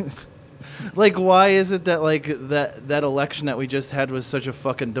 Like, like why is it that like that election that we just had was such a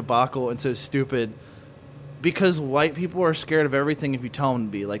fucking debacle and so stupid? Because white people are scared of everything if you tell them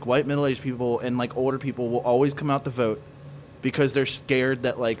to be. Like white middle-aged people and like older people will always come out to vote because they're scared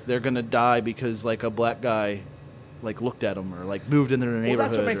that like they're gonna die because like a black guy like looked at them or like moved into their neighborhood. Well,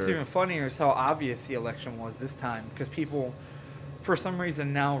 that's what makes or, it even funnier is how obvious the election was this time because people, for some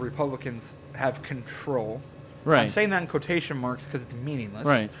reason now Republicans have control. Right. I'm saying that in quotation marks because it's meaningless.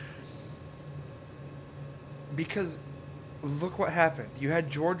 Right. Because look what happened. You had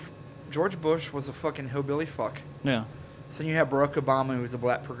George Bush was a fucking hillbilly fuck. Yeah. So then you have Barack Obama, who's a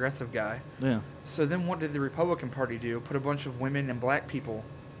black progressive guy. Yeah. So then what did the Republican Party do? Put a bunch of women and black people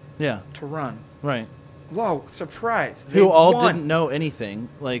Yeah. to run. Right. Whoa, surprise. Who They all won didn't know anything.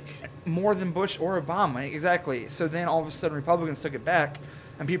 Like, more than Bush or Obama. Exactly. So then all of a sudden Republicans took it back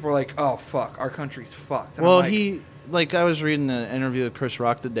and people were like, oh, fuck, our country's fucked. And well, I'm like, I was reading an interview with Chris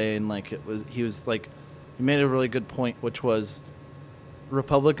Rock today, and like he was like, he made a really good point, which was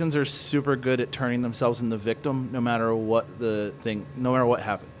Republicans are super good at turning themselves into victim, no matter what no matter what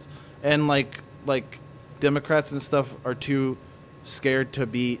happens, and like Democrats and stuff are too scared to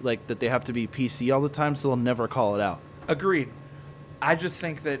be like that they have to be PC all the time, so they'll never call it out. Agreed. I just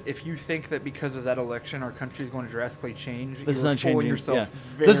think that if you think that because of that election our country is going to drastically change, This is you're not fooling changing. yourself. Yeah.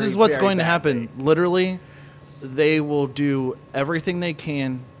 Very, This is what's very going to badly. happen. Literally, they will do everything they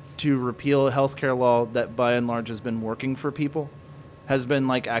can to repeal a healthcare law that, by and large, has been working for people, has been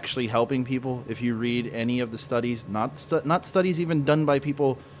like actually helping people. If you read any of the studies, not studies even done by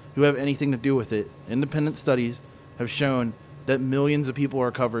people who have anything to do with it, independent studies have shown that millions of people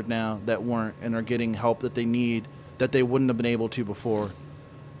are covered now that weren't and are getting help that they need that they wouldn't have been able to before.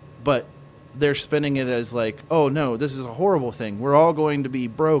 But they're spinning it as like, oh no, this is a horrible thing. We're all going to be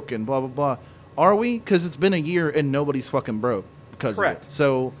broke and blah, blah, blah. Are we? Because it's been a year and nobody's fucking broke because Correct. of it.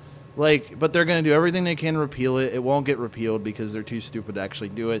 So, like, but they're going to do everything they can to repeal it. It won't get repealed because they're too stupid to actually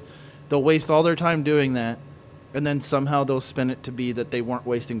do it. They'll waste all their time doing that, and then somehow they'll spin it to be that they weren't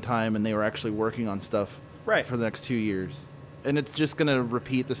wasting time and they were actually working on stuff Right. for the next 2 years. And it's just going to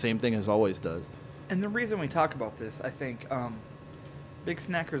repeat the same thing as always does. And the reason we talk about this, I think, Big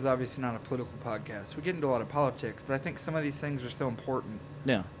Snacker is obviously not a political podcast. We get into a lot of politics, but I think some of these things are so important,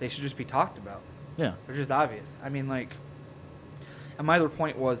 Yeah. they should just be talked about. Yeah. They're just obvious. I mean, like, and my other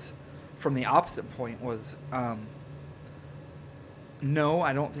point was, from the opposite point was, no,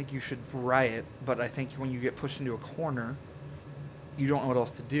 I don't think you should riot, but I think when you get pushed into a corner, you don't know what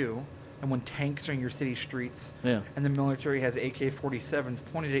else to do. And when tanks are in your city streets, Yeah. and the military has AK-47s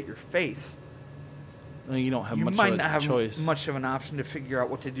pointed at your face, You don't have you much might of a not have choice. much of an option to figure out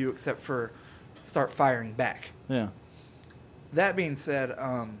what to do except for start firing back. Yeah. That being said,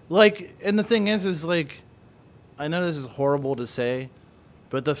 Like, and the thing is like, I know this is horrible to say,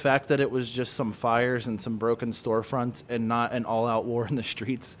 but the fact that it was just some fires and some broken storefronts and not an all-out war in the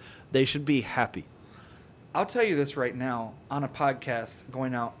streets, they should be happy. I'll tell you this right now on a podcast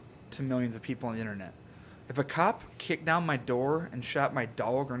going out to millions of people on the internet. If a cop kicked down my door and shot my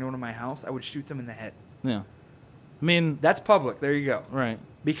dog or anyone in my house, I would shoot them in the head. Yeah. I mean, That's public. There you go. right.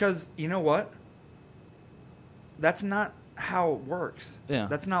 Because you know what? That's not how it works. Yeah.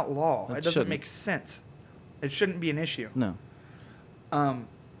 That's not law. It It doesn't shouldn't. make sense. It shouldn't be an issue. No.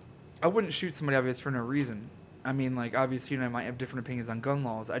 I wouldn't shoot somebody obvious for no reason. I mean, like, obviously, you and I might have different opinions on gun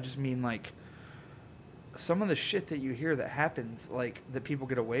laws. I just mean, like, some of the shit that you hear that happens, like, that people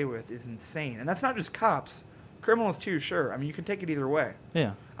get away with is insane. And that's not just cops. Criminals, too, sure. I mean, you can take it either way.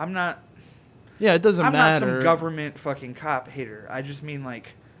 Yeah. I'm not Yeah, it doesn't I'm matter. not some government fucking cop hater. I just mean,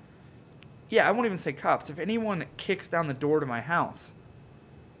 like, yeah, I won't even say cops. If anyone kicks down the door to my house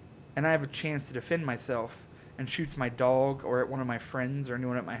and I have a chance to defend myself and shoots my dog or at one of my friends or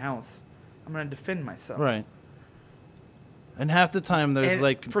anyone at my house, I'm going to defend myself. Right. And half the time there's And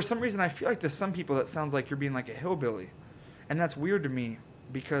like, for some reason, I feel like to some people that sounds like you're being like a hillbilly. And that's weird to me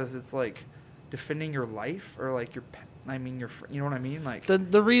because it's like defending your life or like your, you know what I mean? Like,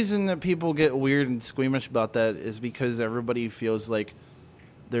 the reason that people get weird and squeamish about that is because everybody feels like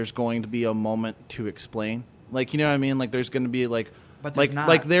there's going to be a moment to explain. Like, you know what I mean? Like, there's going to be like, But there's not.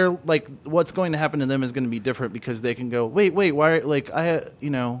 like they're like what's going to happen to them is going to be different because they can go wait why like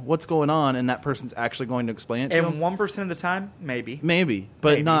what's going on, and that person's actually going to explain it to them. And 1% of the time, maybe. But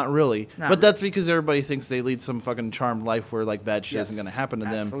Maybe. not really. Not but really. that's because everybody thinks they lead some fucking charmed life where like bad shit Yes. isn't going to happen to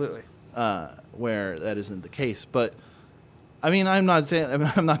them. Absolutely. Where that isn't the case. But I mean, I'm not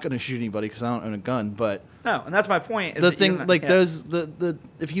going to shoot anybody because I don't own a gun. But No, and that's my point. Is the that thing, you're like yeah. those the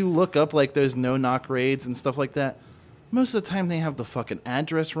if you look up like those no knock raids and stuff like that, most of the time they have the fucking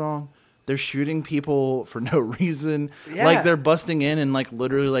address wrong. They're shooting people for no reason. Yeah. Like they're busting in and like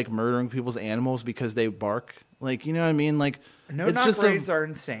literally like murdering people's animals because they bark. Like, you know what I mean? Like No it's knock just raids are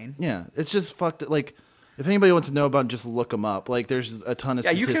insane. yeah, it's just fucked. Like if anybody wants to know about it, just look them up. Like there's a ton of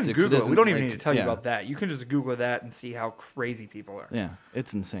Yeah, you statistics. can Google it. We isn't, don't even like- need to tell you yeah. about that. You can just Google that and see how crazy people are. Yeah,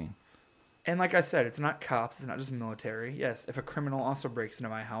 it's insane. And like I said, it's not cops. It's not just military. Yes, if a criminal also breaks into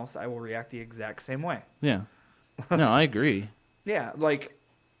my house, I will react the exact same way. Yeah. No, I agree. Yeah, like,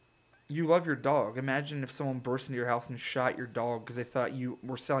 you love your dog. Imagine if someone burst into your house and shot your dog because they thought you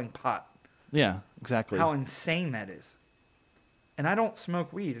were selling pot. Yeah, exactly. How insane that is. And I don't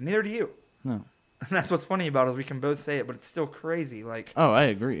smoke weed, and neither do you. No. And that's what's funny about it is we can both say it, but it's still crazy. Like, Oh, I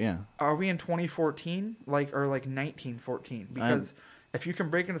agree. Yeah. are we in 2014? Or 1914? Because if you can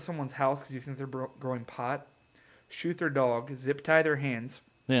break into someone's house because you think they're growing pot, shoot their dog, zip tie their hands,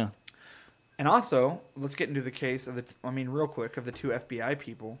 Yeah. and also, let's get into the case of real quick, of the two FBI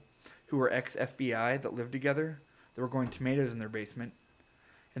people who were ex-FBI that lived together. They were growing tomatoes in their basement,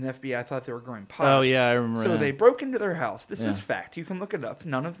 and the FBI thought they were growing pot. Oh yeah, I remember. So that. they broke into their house. This is Yeah. fact. You can look it up.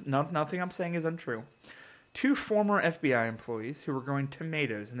 Nothing I'm saying is untrue. Two former FBI employees who were growing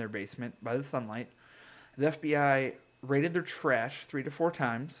tomatoes in their basement by the sunlight. The FBI raided their trash 3 to 4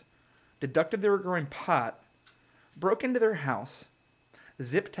 times, deducted they were growing pot, broke into their house,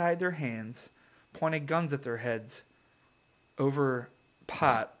 zip-tied their hands, pointed guns at their heads over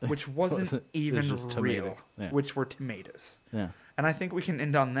pot, which wasn't It was even just real, tomatoes. Yeah. which were tomatoes. Yeah. And I think we can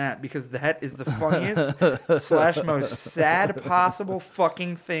end on that because that is the funniest / most sad possible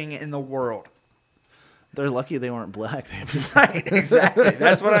fucking thing in the world. They're lucky they weren't black. Right, exactly.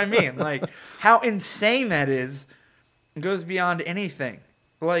 That's what I mean. Like, how insane that is goes beyond anything.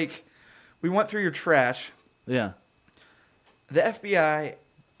 Like, we went through your trash. Yeah. The FBI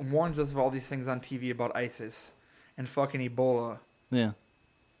warns us of all these things on TV about ISIS and fucking Ebola. Yeah.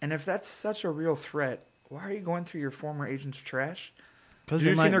 And if that's such a real threat, why are you going through your former agent's trash? Because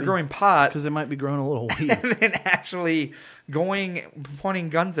You're saying they're growing pot Because they might be growing a little weed. and then actually pointing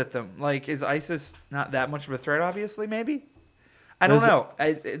guns at them. Like, is ISIS not that much of a threat, obviously, maybe? I don't Those- know.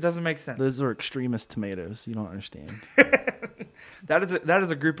 It doesn't make sense. Those are extremist tomatoes. You don't understand. That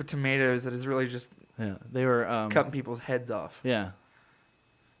is a group of tomatoes that is really just Yeah. They were cutting people's heads off. Yeah.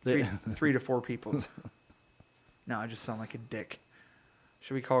 They, 3 to 4 people's. No, I just sound like a dick.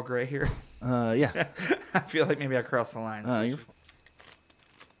 Should we call Gray here? yeah. I feel like maybe I crossed the line. So You're,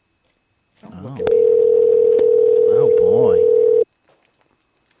 don't look at me. oh boy.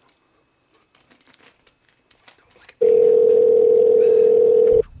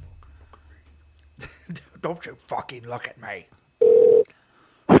 Don't you fucking look at me.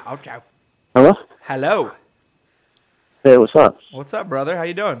 Okay. Hello? Hello. Hey, what's up? What's up, brother? How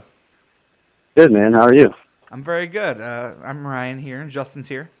you doing? Good, man. How are you? I'm very good. I'm Ryan here, and Justin's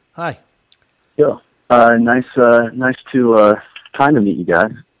here. Hi. Yeah. Nice to kind of meet you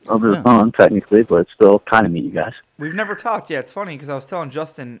guys over the Yeah. phone, technically, but still kind of meet you guys. We've never talked yet. It's funny because I was telling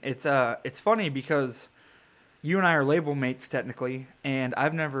Justin, it's funny because you and I are label mates technically, and I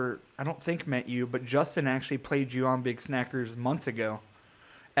don't think met you, but Justin actually played you on Big Snackers months ago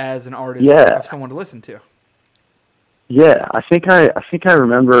as an artist Yeah. of someone to listen to. Yeah, I think I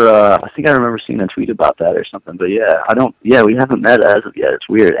remember seeing a tweet about that or something. But yeah, we haven't met as of yet. It's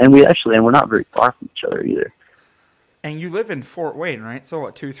weird, and we're not very far from each other either. And you live in Fort Wayne, right? So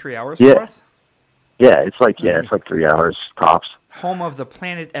what, 2-3 hours Yeah. from us? Yeah, it's like 3 hours tops. Home of the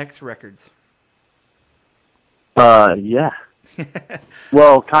Planet X records. Yeah.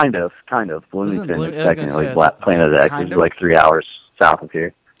 Well, kind of. Bloomington I was is gonna technically say, Black Planet X kind is of? like 3 hours south of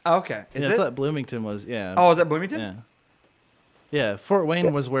here. Oh, okay. Is Yeah, I it? thought Bloomington was, yeah. Oh, is that Bloomington? Yeah. Yeah, Fort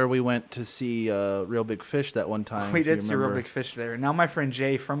Wayne was where we went to see Real Big Fish that one time. We if you did see Real remember. Big Fish there. Now my friend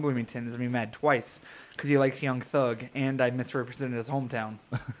Jay from Bloomington is going to be mad twice because he likes Young Thug, and I misrepresented his hometown.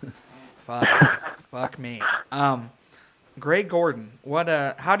 Fuck me. Gray Gordon, what?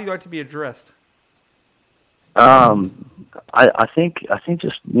 How do you like to be addressed? I think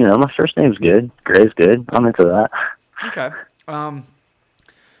just my first name's good. Gray's good. I'm into that. Okay.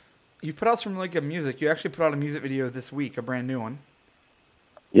 You put out some really good music. You actually put out a music video this week, a brand new one.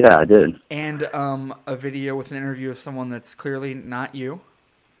 Yeah, I did. And a video with an interview of someone that's clearly not you.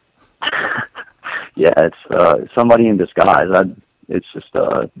 Yeah, it's somebody in disguise. It's just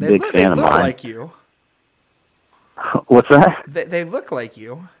a big fan of They look mine. like you. What's that? They look like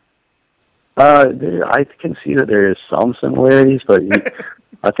you. I can see that there is some similarities, but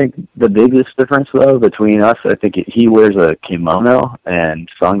I think the biggest difference, though, between us, I think he wears a kimono and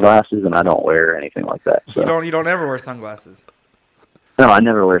sunglasses, and I don't wear anything like that. So. You don't ever wear sunglasses. No, I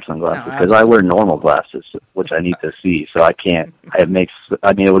never wear sunglasses because I wear normal glasses, which I need to see. So I can't. It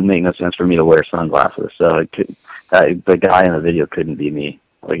would make no sense for me to wear sunglasses. So the guy in the video couldn't be me.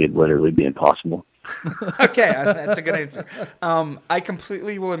 Like, it'd literally be impossible. Okay, that's a good answer. I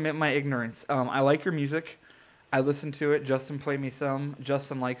completely will admit my ignorance. I like your music. I listen to it. Justin played me some.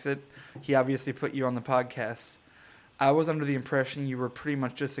 Justin likes it. He obviously put you on the podcast. I was under the impression you were pretty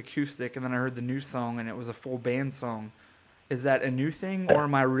much just acoustic, and then I heard the new song, and it was a full band song. Is that a new thing, or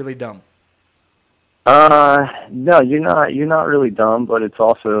am I really dumb? No, you're not. You're not really dumb, but it's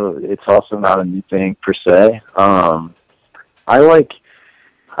also not a new thing per se. I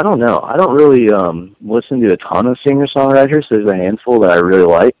don't know. I don't really listen to a ton of singer-songwriters. There's a handful that I really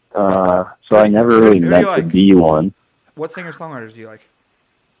like. So I never really meant to be one. What singer-songwriters do you like?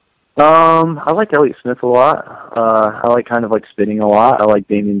 I like Elliott Smith a lot. I like kind of like Spitting a lot. I like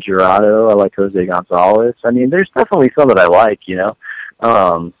Damien Jurado. I like Jose Gonzalez. I mean, there's definitely some that I like, you know.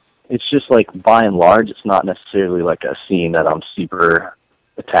 It's just like, by and large, it's not necessarily like a scene that I'm super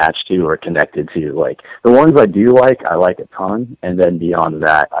attached to or connected to. Like, the ones I do like, I like a ton, and then beyond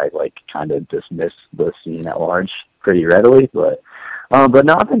that, I like kind of dismiss the scene at large pretty readily. But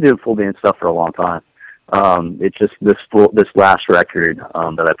no, I've been doing full band stuff for a long time. It's just this last record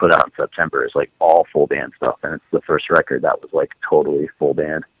that I put out in September is like all full band stuff, and it's the first record that was like totally full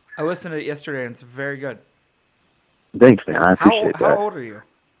band. I listened to it yesterday, and it's very good. Thanks, man. I appreciate that. How old are you?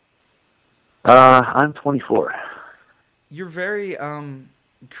 I'm 24. You're very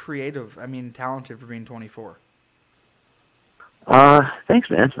creative. I mean, talented for being 24. Thanks,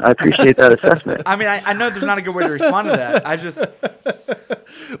 man. I appreciate that assessment. I mean, I know there's not a good way to respond to that. I just...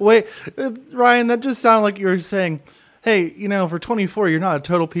 Wait, Ryan, that just sounded like you were saying, hey, you know, for 24, you're not a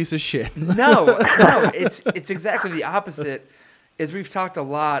total piece of shit. No, it's exactly the opposite. Is we've talked a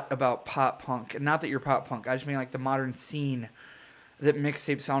lot about pop punk, and not that you're pop punk. I just mean like the modern scene that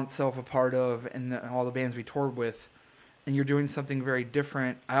Mixtape found itself a part of, and all the bands we toured with. And you're doing something very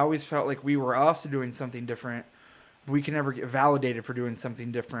different. I always felt like we were also doing something different. We can never get validated for doing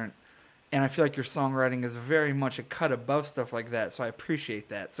something different. And I feel like your songwriting is very much a cut above stuff like that, so I appreciate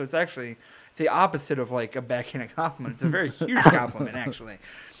that. So it's the opposite of like a backhanded compliment. It's a very huge compliment, actually.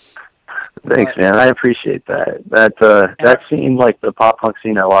 Thanks, man. I appreciate that. That scene, like the pop punk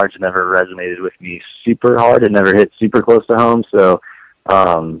scene at large, never resonated with me super hard. It never hit super close to home. So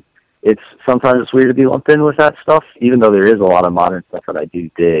sometimes it's weird to be lumped in with that stuff, even though there is a lot of modern stuff that I do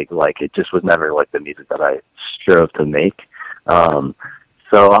dig. Like, it just was never like the music that I strove to make.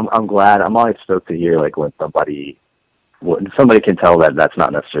 So I'm glad. I'm always stoked to hear like when somebody can tell that that's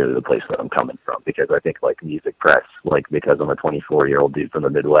not necessarily the place that I'm coming from, because I think like music press, like, because I'm a 24-year-old dude from the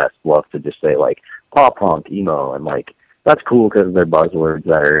Midwest, love to just say like pop punk, emo, and like that's cool because they're buzzwords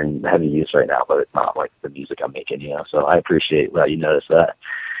that are in heavy use right now, but it's not like the music I'm making, you know. So I appreciate that you notice that.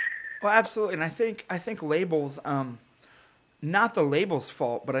 Well, absolutely, and I think labels, not the labels'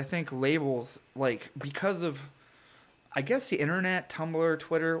 fault, but I think labels, like, because of, I guess, the internet, Tumblr,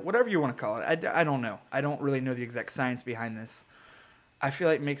 Twitter, whatever you want to call it. I don't know. I don't really know the exact science behind this. I feel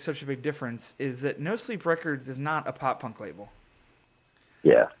like it makes such a big difference is that No Sleep Records is not a pop punk label.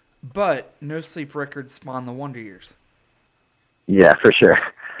 Yeah. But No Sleep Records spawned the Wonder Years. Yeah, for sure.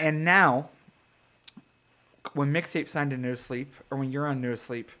 And now, when Mixtape signed to No Sleep, or when you're on No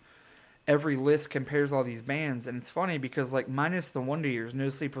Sleep, every list compares all these bands, and it's funny because, like, minus the Wonder Years, No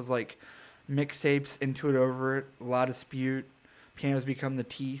Sleep was like Mixtapes, Into It, Over It, La Dispute, Pianos Become the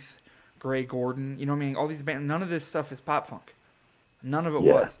Teeth, Gray Gordon, you know what I mean? All these bands, none of this stuff is pop punk. None of it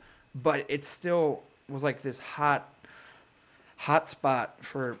was. But it still was like this hot spot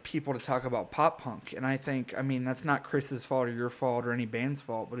for people to talk about pop punk. And I think, I mean, that's not Chris's fault or your fault or any band's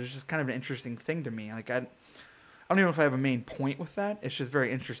fault, but it's just kind of an interesting thing to me. Like, I don't even know if I have a main point with that. It's just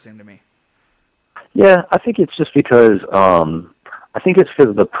very interesting to me. Yeah, I think it's just because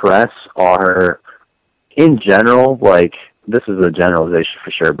the press are, in general, like, this is a generalization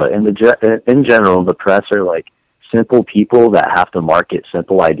for sure, but in general, the press are like simple people that have to market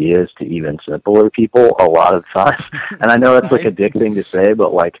simple ideas to even simpler people a lot of times. And I know that's like a dick thing to say,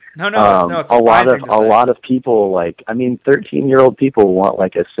 but like No, it's a lot fine of thing to say. 13-year-old people want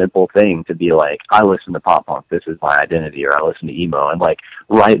like a simple thing to be like, I listen to pop punk, this is my identity, or I listen to emo. And like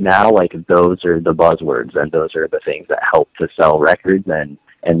right now, like those are the buzzwords and those are the things that help to sell records and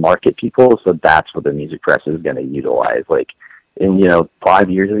market people. So that's what the music press is going to utilize. Like, and 5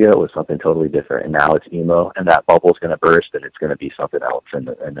 years ago it was something totally different, and now it's emo, and that bubble's going to burst, and it's going to be something else in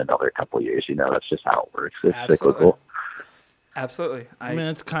another couple of years. That's just how it works. It's cyclical. Absolutely. I mean,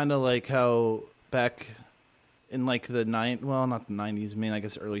 it's kind of like how back in like the not the 90s, I mean, I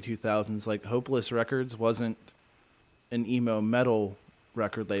guess early 2000s, like Hopeless Records wasn't an emo metal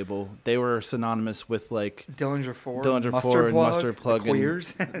record label. They were synonymous with like Dillinger 4, Mustard Plug, the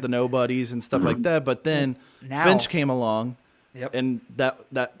Queers, and the Nobodies and stuff like that. But then Now- Finch came along. Yep. And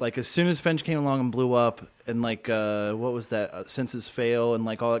that like as soon as Finch came along and blew up, and like what was that? Senses Fail and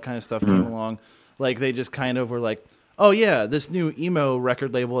like all that kind of stuff came along. Like they just kind of were like, oh yeah, this new emo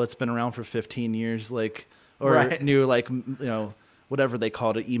record label that's been around for 15 years, like or Right. new like whatever they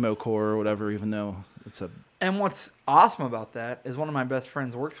called it, emo core or whatever. Even though it's a And what's awesome about that is one of my best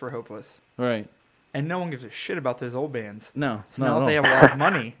friends works for Hopeless, right. and no one gives a shit about those old bands. No, So not now at that they all. have a lot of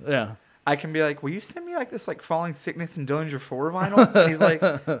money, Yeah. I can be like, will you send me like this like Falling Sickness and Dillinger 4 vinyl? And he's like,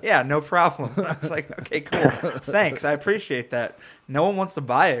 yeah, no problem. I was like, okay, cool. Thanks. I appreciate that. No one wants to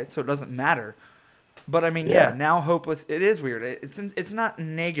buy it, so it doesn't matter. But I mean, yeah, now Hopeless, it is weird. It's not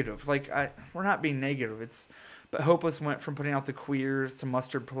negative. Like we're not being negative. But Hopeless went from putting out the Queers to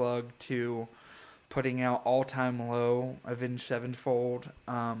Mustard Plug to putting out All Time Low, Avenged Sevenfold.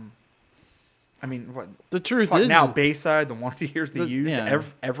 I mean, what The truth fuck is now Bayside, the Wonder Years, they used yeah.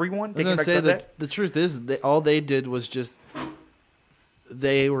 everyone. I was Taking gonna Back say Sunday? that the truth is all they did was just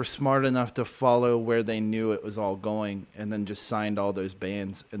they were smart enough to follow where they knew it was all going, and then just signed all those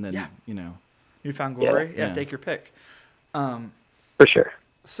bands, and then Yeah. Newfound Glory, Yeah. take your pick. For sure.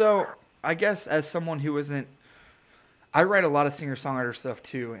 So I guess as someone who isn't, I write a lot of singer-songwriter stuff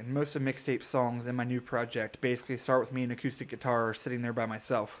too, and most of mixtape songs in my new project basically start with me and acoustic guitar sitting there by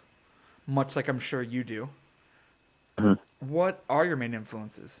myself, much like I'm sure you do. What are your main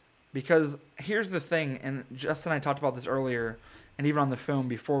influences? Because here's the thing, and Justin and I talked about this earlier, and even on the phone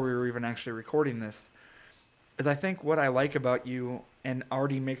before we were even actually recording this, is I think what I like about you and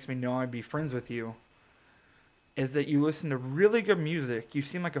already makes me know I'd be friends with you is that you listen to really good music. You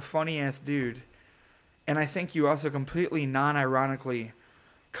seem like a funny-ass dude. And I think you also completely non-ironically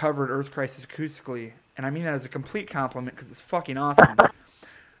covered Earth Crisis acoustically. And I mean that as a complete compliment because it's fucking awesome.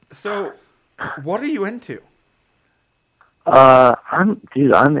 So, what are you into? I'm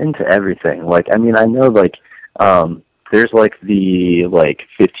into everything. Like, I mean, I know, like, there's, like, the,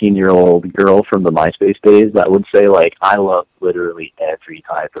 15-year-old girl from the MySpace days that would say, like, I love literally every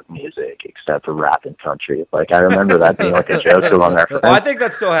type of music except for rap and country. Like, I remember that being, like, a joke among our friends. Well, I think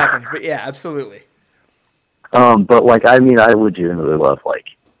that still happens, but yeah, absolutely. But, like, I mean, I legitimately love, like,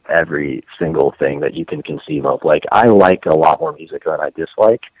 every single thing that you can conceive of. Like, I like a lot more music than I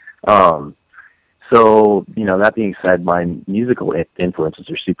dislike. So, that being said, my musical influences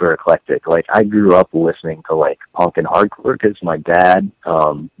are super eclectic. Like, I grew up listening to, like, punk and hardcore because my dad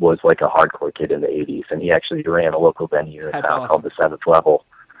was, like, a hardcore kid in the 80s, and he actually ran a local venue in That's town awesome. called the Seventh Level.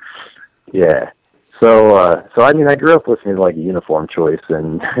 Yeah. So, I mean, I grew up listening to, like, Uniform Choice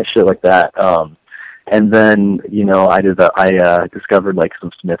and shit like that. And then, I discovered, like,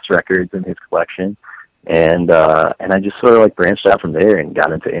 some Smiths records in his collection, and I just sort of, like, branched out from there and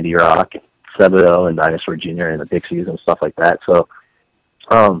got into indie rock, Sebadoh and Dinosaur Jr. and the Pixies and stuff like that. So,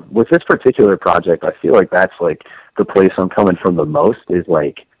 with this particular project, I feel like that's, like, the place I'm coming from the most is,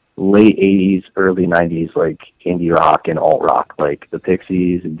 like, late 80s, early 90s, like, indie rock and alt rock, like the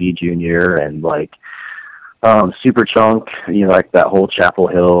Pixies and D Jr. and, like, Superchunk, like that whole Chapel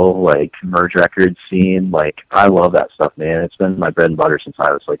Hill, like, Merge Records scene. Like, I love that stuff, man. It's been my bread and butter since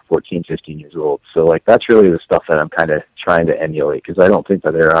I was, like, 14, 15 years old. So, like, that's really the stuff that I'm kind of trying to emulate, because I don't think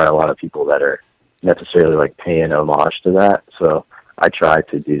that there are a lot of people that are necessarily, like, paying homage to that. So I try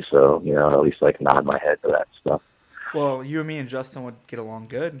to do so, at least, like, nod my head to that stuff. Well, you and me and Justin would get along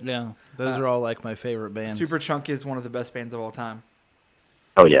good. Yeah, those are all like my favorite bands. Superchunk is one of the best bands of all time.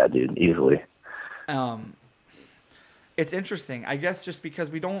 Oh, yeah, dude, easily. It's interesting, I guess, just because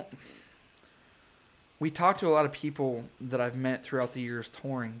we talk to a lot of people that I've met throughout the years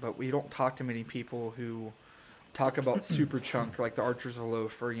touring, but we don't talk to many people who talk about Superchunk or like the Archers of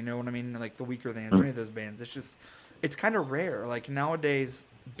Loaf or, you know what I mean, like the Weaker Thans, any of those bands. It's kind of rare. Like, nowadays,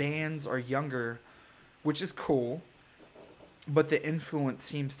 bands are younger, which is cool, but the influence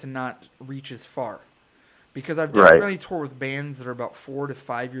seems to not reach as far. Because I've Right. definitely toured with bands that are about 4 to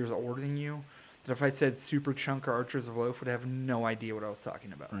 5 years older than you. That if I said Superchunk or Archers of Loaf would have no idea what I was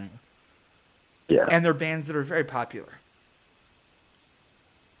talking about. Right. Yeah. And they're bands that are very popular.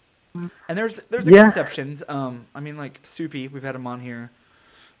 And there's Yeah. exceptions. I mean, like Soupy, we've had him on here.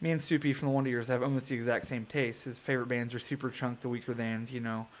 Me and Soupy from the Wonder Years have almost the exact same taste. His favorite bands are Superchunk, The Weaker Thans,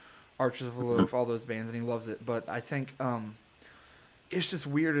 Archers of the Loaf, all those bands, and he loves it. But I think it's just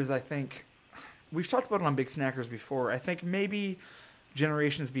weird as I think we've talked about it on Big Snackers before. I think maybe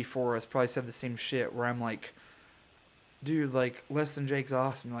generations before us probably said the same shit where I'm like, dude, like, Less Than Jake's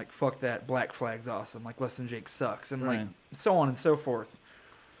awesome. Like, fuck that. Black Flag's awesome. Like, Less Than Jake sucks. And, like, Right. so on and so forth.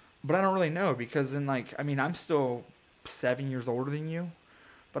 But I don't really know because, I'm still 7 years older than you.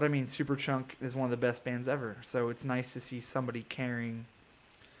 But, Superchunk is one of the best bands ever. So it's nice to see somebody carrying,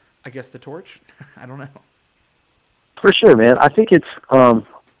 I guess, the torch. I don't know. For sure, man. I think it's,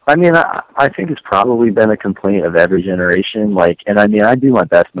 I think it's probably been a complaint of every generation. I do my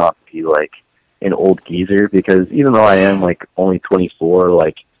best not to be like an old geezer because even though I am like only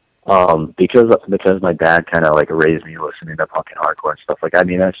 24, because my dad kind of like raised me listening to punk and hardcore and stuff. I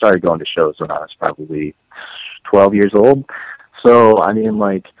started going to shows when I was probably 12 years old. So,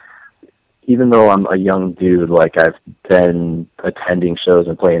 even though I'm a young dude, I've been attending shows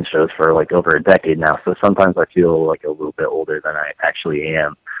and playing shows for over a decade now. So sometimes I feel like a little bit older than I actually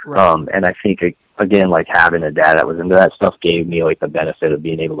am. Right. And I think, again, having a dad that was into that stuff gave me the benefit of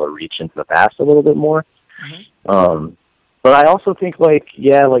being able to reach into the past a little bit more. Mm-hmm. But I also think the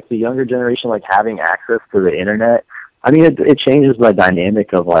younger generation, having access to the internet, it changes the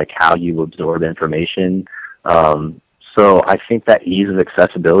dynamic of how you absorb information. So I think that ease of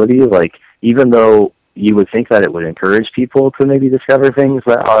accessibility, even though you would think that it would encourage people to maybe discover things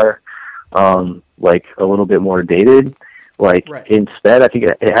that are a little bit more dated, Right. Instead I think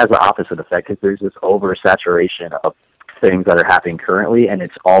it has the opposite effect because there's this oversaturation of things that are happening currently, and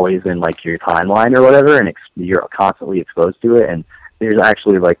it's always in your timeline or whatever, and you're constantly exposed to it, and there's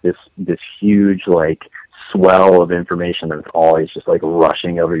actually this huge swell of information that's always just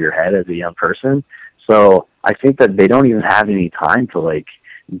rushing over your head as a young person. So I think that they don't even have any time to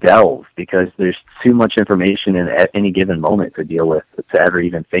delve because there's too much information at any given moment to deal with to ever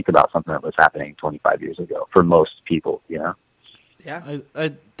even think about something that was happening 25 years ago for most people, Yeah.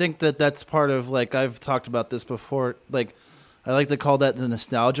 I think that's part of I've talked about this before. I like to call that the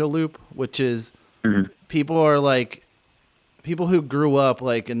nostalgia loop, which is people are people who grew up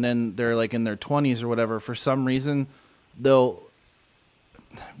and then they're in their 20s or whatever. For some reason,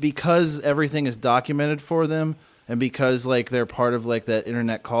 because everything is documented for them, and because they're part of that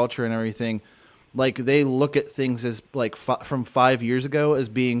internet culture and everything, they look at things as from 5 years ago as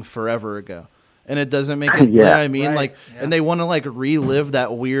being forever ago. And it doesn't make it, you know what I mean? Right. Yeah. And they want to relive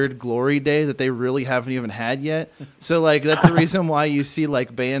that weird glory day that they really haven't even had yet. So that's the reason why you see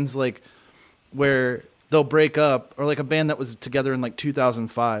bands where they'll break up, or a band that was together in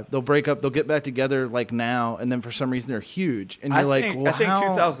 2005. They'll break up, they'll get back together now, and then for some reason they're huge. And you're I think how?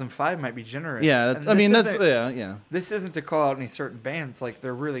 2005 might be generous. Yeah, And that's yeah. This isn't to call out any certain bands.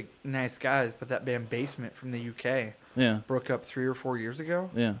 They're really nice guys, but that band Basement from the UK Yeah. broke up 3 or 4 years ago.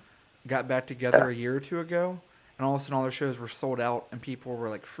 Yeah. Got back together a year or two ago, and all of a sudden all their shows were sold out, and people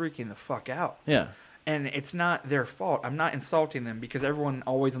were freaking the fuck out. Yeah. And it's not their fault. I'm not insulting them because everyone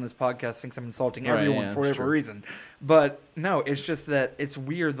always on this podcast thinks I'm insulting Right, everyone yeah, for whatever sure. reason. But no, it's just that it's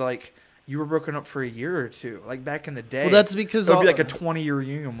weird. You were broken up for a year or two. Back in the day. Well, that's because it would be all- a 20-year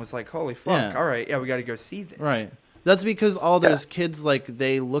reunion was holy fuck. Yeah. All right, yeah, we got to go see this. Right. That's because all those kids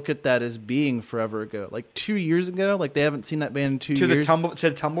they look at that as being forever ago. 2 years ago, they haven't seen that band in 2 To years. the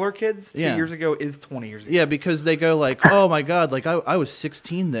Tumblr kids, 2 Yeah. years ago is 20 years ago. Yeah, because they go oh my god, I was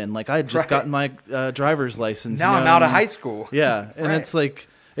 16 then. I had just Right. gotten my driver's license. Now you I'm know out what of I mean? high school. Yeah, and Right. it's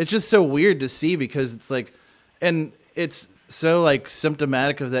it's just so weird to see because it's and it's so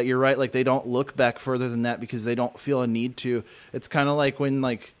symptomatic of that. You're right. They don't look back further than that because they don't feel a need to. It's kind of when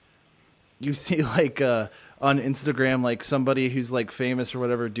you see on Instagram somebody who's famous or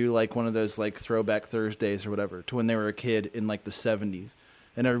whatever do one of those throwback Thursdays or whatever to when they were a kid in the 70s.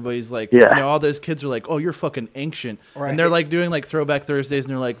 And everybody's all those kids are oh, you're fucking ancient. Right. And they're doing throwback Thursdays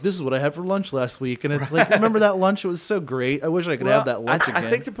and they're this is what I had for lunch last week. And it's remember that lunch? It was so great. I wish I could have that lunch again. I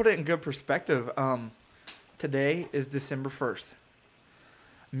think to put it in good perspective, today is December 1st.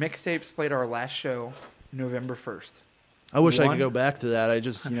 Mixtapes played our last show November 1st. I wish I One- could go back to that. I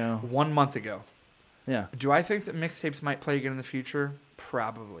just, 1 month ago. yeah. Do I think that mixtapes might play again in the future?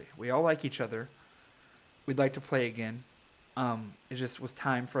 Probably. We all like each other. We'd like to play again. It just was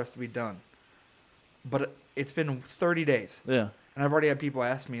time for us to be done. But it's been 30 days. Yeah. And I've already had people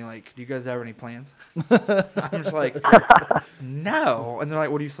ask me, like, do you guys have any plans? I'm just like, no. And they're like,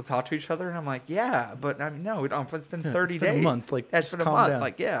 well, do you still talk to each other? And I'm like, yeah, but I mean, no, we don't. It's been 30 it's been days. a month. Like, it's just been a calm month. down.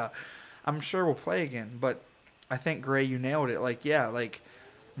 Like, yeah, I'm sure we'll play again. But I think, Gray, you nailed it. Like, yeah, like,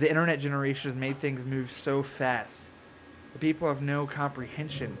 the internet generation has made things move so fast. The people have no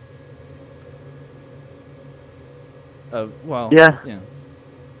comprehension. Well, Yeah.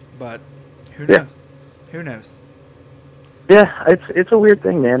 But who Yeah. knows? Who knows? Yeah, it's a weird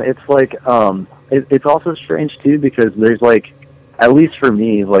thing, man. It's like it's also strange too because there's like, at least for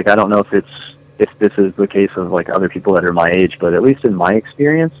me, like I don't know if this is the case of like other people that are my age, but at least in my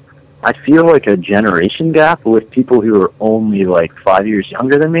experience, I feel like a generation gap with people who are only like 5 years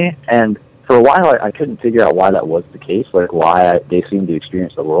younger than me. And for a while, I couldn't figure out why that was the case, like why they seem to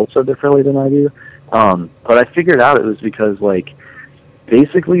experience the world so differently than I do. But I figured out it was because like,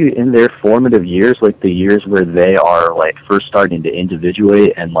 basically in their formative years, like the years where they are like first starting to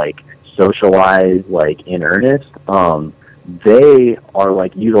individuate and like socialize like in earnest, they are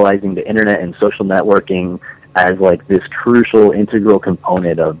like utilizing the internet and social networking as like this crucial integral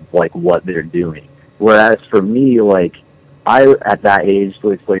component of like what they're doing. Whereas for me, like I at that age,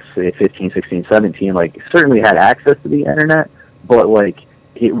 like say 15, 16, 17, like certainly had access to the internet, but like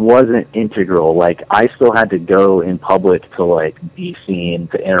it wasn't integral. Like I still had to go in public to like be seen,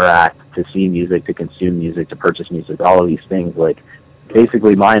 to interact, to see music, to consume music, to purchase music, all of these things. Like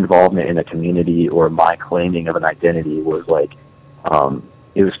basically my involvement in a community or my claiming of an identity was like,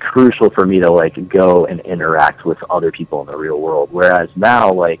 it was crucial for me to like go and interact with other people in the real world. Whereas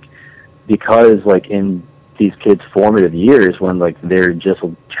now, like, because like in these kids' formative years when like they're just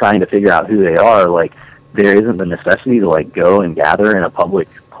trying to figure out who they are, like there isn't the necessity to like go and gather in a public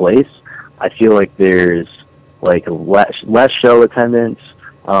place. I feel like there's like less show attendance,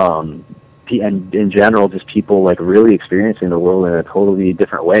 and in general, just people like really experiencing the world in a totally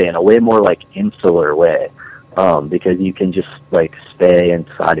different way, in a way more like insular way, because you can just like stay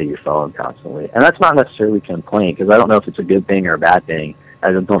inside of your phone constantly. And that's not necessarily complaint, because I don't know if it's a good thing or a bad thing.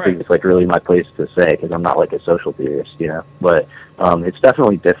 I don't think it's like really my place to say, because I'm not like a social theorist, you know. But it's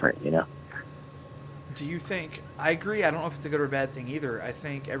definitely different, you know. Do you think, I agree, I don't know if it's a good or bad thing either. I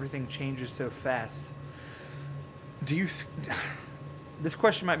think everything changes so fast. Do you, this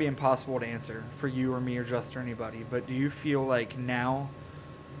question might be impossible to answer for you or me or just or anybody, but do you feel like now,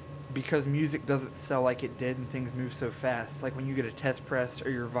 because music doesn't sell like it did and things move so fast, like when you get a test press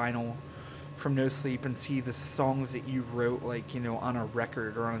or your vinyl from No Sleep and see the songs that you wrote, like, you know, on a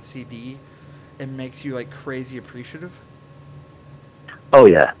record or on a CD, it makes you like crazy appreciative? Oh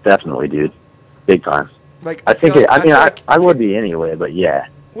yeah, definitely, dude. Big time. Like I think feel it, like- I mean, feel like- I would be anyway, but yeah.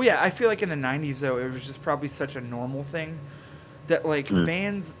 Well, yeah, I feel like in the 90s, though, it was just probably such a normal thing that, like,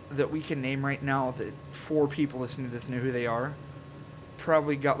 bands that we can name right now that 4 people listening to this know who they are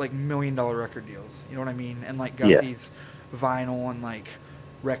probably got, like, $1 million record deals. You know what I mean? And, like, got these vinyl and, like,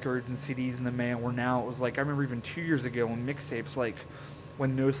 records and CDs in the mail, where now it was, like, I remember even 2 years ago when mixtapes, like,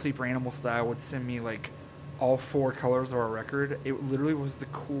 when No Sleep or Animal Style would send me, like, all 4 colors of our record, it literally was the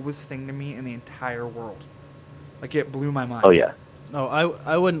coolest thing to me in the entire world. Like, it blew my mind. Oh yeah. No,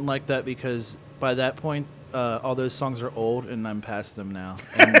 I wouldn't like that because by that point, all those songs are old and I'm past them now.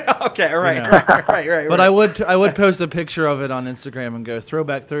 And, Okay, all right, you know. right. but I would post a picture of it on Instagram and go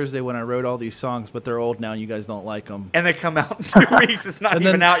Throwback Thursday when I wrote all these songs, but they're old now and you guys don't like them. And they come out in 2 weeks. It's not And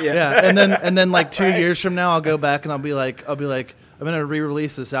even then, out yet. Yeah, and then like 2 years from now, I'll go back and I'll be like, I'm gonna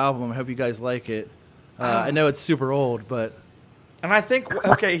re-release this album. I hope you guys like it. I know it's super old, but. And I think,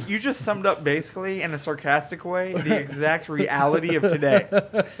 okay, you just summed up basically in a sarcastic way the exact reality of today.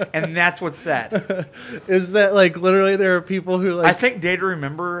 And that's what's sad. Is that like literally there are people who like I think Day to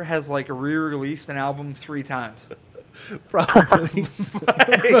Remember has like re-released an album 3 times. probably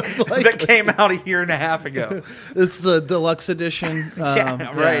That came out a year and a half ago. it's the deluxe edition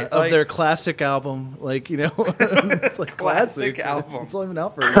right, of like- their classic album, like, you know. It's like Classic album. It's only been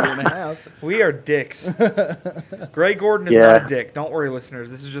out for a year and a half. We are dicks. Gray Gordon is Yeah. not a dick. Don't worry,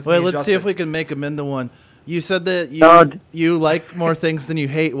 listeners. This is just Wait, me let's see if adjusting. we can make him into one. You said that No, you like more things than you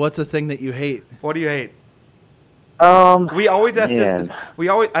hate. What's a thing that you hate? What do you hate? We We always ask man. this.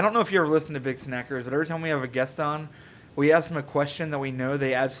 I don't know if you ever listen to Big Snackers, but every time we have a guest on, we ask them a question that we know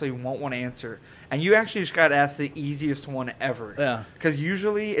they absolutely won't want to answer. And you actually just got to ask the easiest one ever. Yeah. Because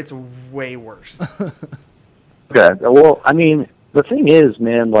usually it's way worse. Okay. Well, I mean, the thing is,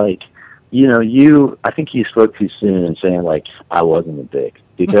 man, like, you know, I think you spoke too soon in saying, like, I wasn't a dick.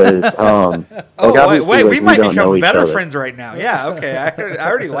 Because, Oh, obviously, wait, we like, might don't know become each better other. friends right now. Yeah, okay. I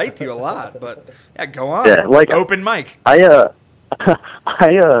already liked you a lot, but yeah, go on. Yeah, like, Open mic. I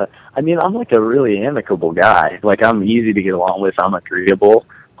I mean, I'm like a really amicable guy. Like, I'm easy to get along with. I'm agreeable.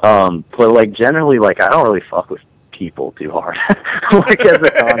 But like generally, like I don't really fuck with people too hard. Like as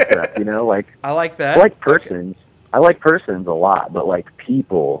a concept, you know, like I like that. I like persons. I like persons a lot, but like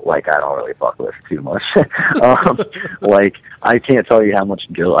people, like I don't really fuck with too much. Like I can't tell you how much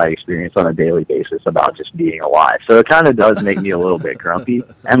guilt I experience on a daily basis about just being alive. So it kind of does make me a little bit grumpy.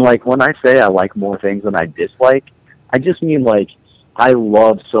 And like when I say I like more things than I dislike, I just mean like I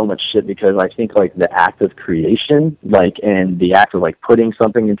love so much shit because I think like the act of creation, like and the act of like putting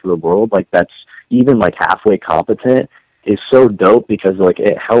something into the world, like that's even like halfway competent is so dope because like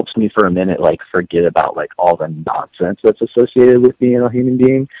it helps me for a minute like forget about like all the nonsense that's associated with being a human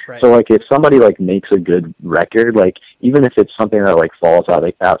being. Right. So like if somebody like makes a good record, like even if it's something that like falls out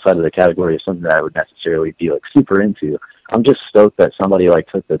like outside of the category of something that I would necessarily be like super into, I'm just stoked that somebody like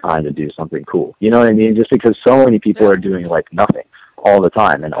took the time to do something cool. You know what I mean? Just because so many people are doing like nothing all the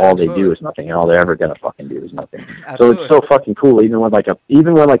time and all they do is nothing and all they're ever gonna fucking do is nothing. So it's so fucking cool even when like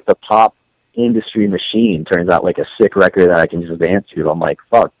the pop industry machine turns out like a sick record that I can just dance to. I'm like,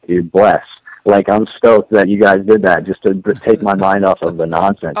 fuck, dude, bless. Like, I'm stoked that you guys did that just to take my mind off of the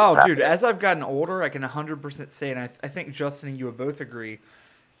nonsense. Oh, dude, as I've gotten older, I can 100% say, and I think Justin and you would both agree,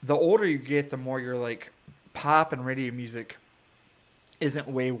 the older you get, the more you're like, pop and radio music isn't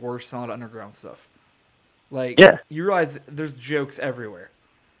way worse than all the underground stuff. Like, yeah. You realize there's jokes everywhere.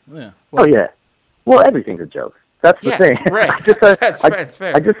 Yeah. Like, oh, yeah. Well, everything's a joke. That's the thing. Right. That's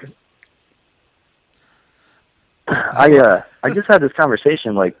fair. I just had this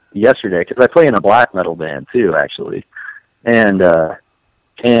conversation like yesterday because I play in a black metal band too, actually, and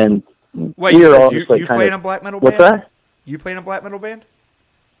wait, you play in a black metal band? What's that? You play in a black metal band?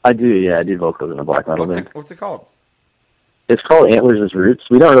 I do, yeah. I do vocals in a black metal band. What's it called? It's called Antlers as Roots.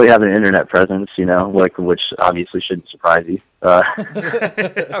 We don't really have an internet presence, you know, like which obviously shouldn't surprise you.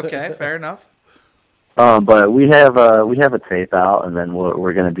 Okay, fair enough. But we have a tape out, and then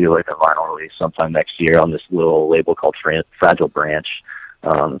we're going to do like a vinyl release sometime next year on this little label called Fragile Branch.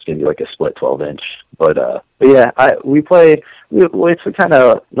 It's going to be like a split 12-inch. But yeah, we play. It's kind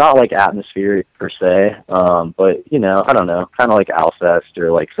of not like atmospheric per se, but you know, I don't know, kind of like Alcest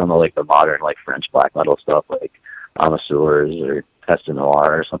or like some of like the modern like French black metal stuff, like Amateurs or Test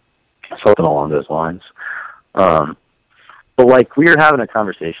Noir or something along those lines. But like we were having a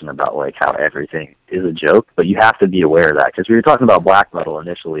conversation about like how everything is a joke, but you have to be aware of that because we were talking about black metal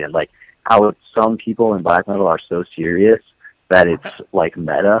initially and like how some people in black metal are so serious that it's like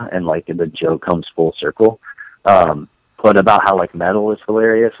meta and like the joke comes full circle. But about how like metal is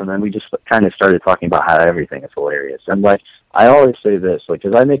hilarious, and then we just kind of started talking about how everything is hilarious. And like I always say this, like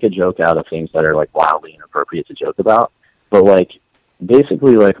because I make a joke out of things that are like wildly inappropriate to joke about, but like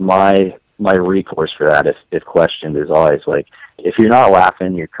basically like my recourse for that, if questioned, is always like, if you're not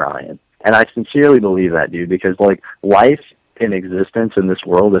laughing, you're crying. And I sincerely believe that, dude, because like life in existence in this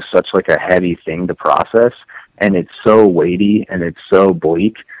world is such like a heavy thing to process, and it's so weighty and it's so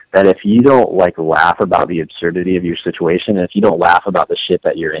bleak that if you don't like laugh about the absurdity of your situation, and if you don't laugh about the shit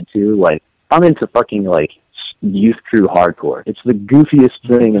that you're into, like I'm into fucking like youth crew hardcore. It's the goofiest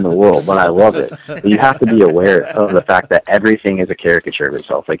thing in the world, but I love it. But you have to be aware of the fact that everything is a caricature of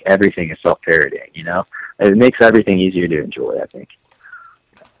itself. Like everything is self-parodying, you know? It makes everything easier to enjoy, I think.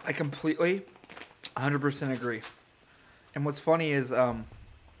 I completely 100% agree. And what's funny is I'm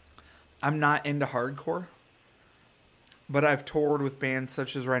not into hardcore, but I've toured with bands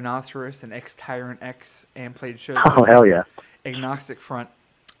such as Rhinoceros and X-Tyrant X and played shows Oh, hell yeah. Agnostic Front.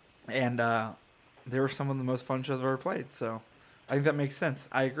 And they were some of the most fun shows I've ever played. So I think that makes sense.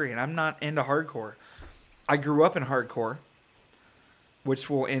 I agree. And I'm not into hardcore. I grew up in hardcore, which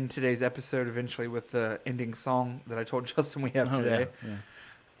will end today's episode eventually with the ending song that I told Justin we have today. Yeah.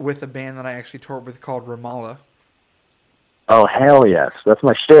 With a band that I actually toured with called Ramallah. Oh, hell yes. That's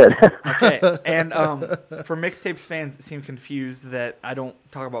my shit. Okay. And for Mixtapes fans that seem confused that I don't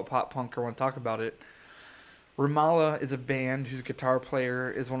talk about pop punk or want to talk about it, Ramallah is a band whose guitar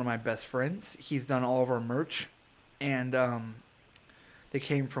player is one of my best friends. He's done all of our merch. And they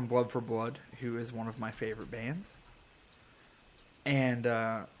came from Blood for Blood, who is one of my favorite bands. And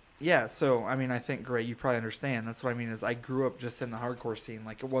yeah, so I mean, I think Gray, you probably understand. That's what I mean is I grew up just in the hardcore scene.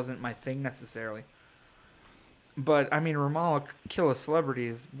 Like it wasn't my thing necessarily. But I mean, Ramallah, "Kill a Celebrity"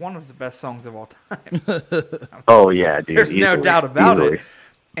 is one of the best songs of all time. Oh yeah, dude. There's no doubt about easily. it.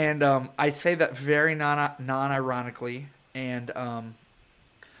 And I say that very non-ironically. And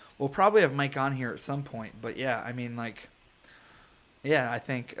we'll probably have Mike on here at some point. But yeah, I mean, like, yeah, I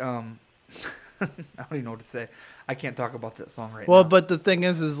think I don't even know what to say. I can't talk about that song right now. Well, but the thing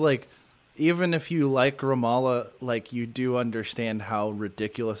is like, even if you like Ramallah, like you do understand how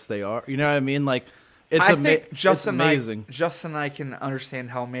ridiculous they are. You know what I mean? Like it's I think it's amazing. Justin and I can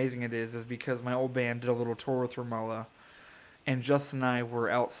understand how amazing it is because my old band did a little tour with Ramallah, and Justin and I were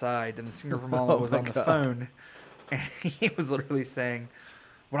outside, and the singer of Ramallah was on the phone, and he was literally saying,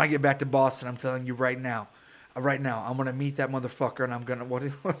 "When I get back to Boston, I'm telling you right now, I'm gonna meet that motherfucker, and I'm gonna what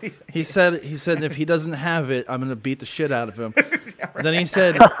did he say? He said if he doesn't have it, I'm gonna beat the shit out of him." Yeah, right. Then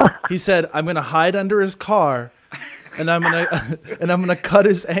he said I'm gonna hide under his car, and I'm gonna cut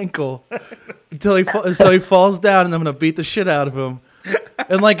his ankle until he falls down, and I'm gonna beat the shit out of him.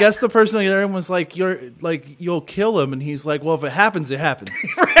 And like that's the person there was like, you'll kill him, and he's like, well, if it happens, it happens.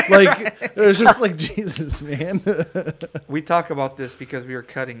 It was just like, Jesus, man. We talk about this because we are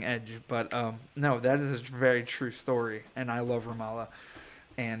cutting edge, but no, that is a very true story, and I love Ramallah,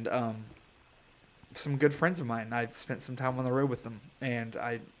 and some good friends of mine. I've spent some time on the road with them,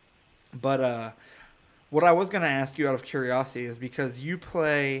 but what I was going to ask you out of curiosity is because you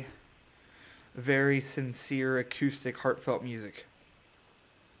play very sincere, acoustic, heartfelt music,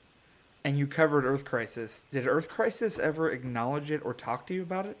 and you covered Earth Crisis. Did Earth Crisis ever acknowledge it or talk to you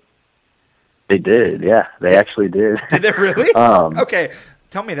about it? They did, yeah. They actually did. Did they really? Okay,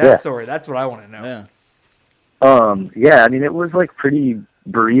 tell me that story. That's what I want to know. Yeah. Yeah, I mean, it was like pretty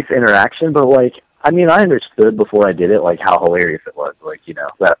brief interaction, but like, I mean, I understood before I did it, like how hilarious it was. Like, you know,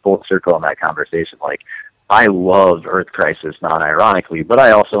 that full circle in that conversation. Like, I loved Earth Crisis, non-ironically, but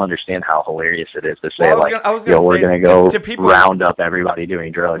I also understand how hilarious it is to say, we're going to go round up everybody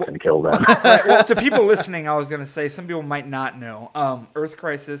doing drugs and kill them. Right, well, to people listening, I was going to say, some people might not know. Earth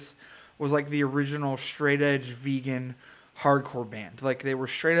Crisis was like the original straight-edge vegan hardcore band. Like, they were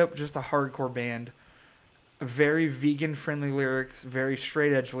straight up just a hardcore band. Very vegan-friendly lyrics, very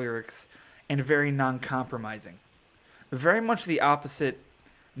straight-edge lyrics, and very non-compromising. Very much the opposite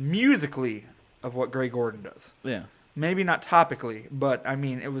musically of what Gray Gordon does. Yeah. Maybe not topically, but I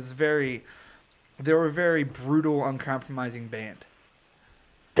mean, it was they were a very brutal, uncompromising band.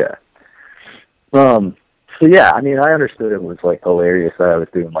 Yeah. So yeah, I mean, I understood it was like hilarious that I was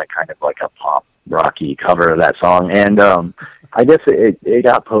doing like kind of like a pop rocky cover of that song, and I guess it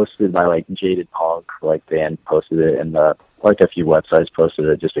got posted by like Jaded Punk, like band posted it, and like a few websites posted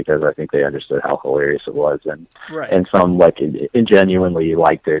it just because I think they understood how hilarious it was, and right. And some like genuinely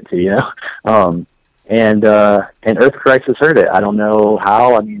liked it too, you know. And Earth Crisis heard it. I don't know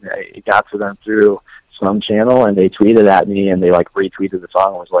how. I mean, it got to them through some channel, and they tweeted at me, and they like retweeted the song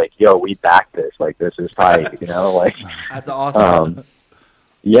and was like, "Yo, we backed this. Like, this is tight," you know. Like, that's awesome.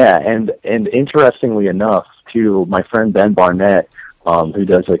 Yeah, and interestingly enough, too, my friend Ben Barnett, who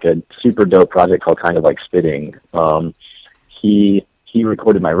does like a super dope project called Kind of Like Spitting, he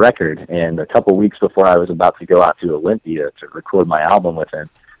recorded my record, and a couple weeks before I was about to go out to Olympia to record my album with him,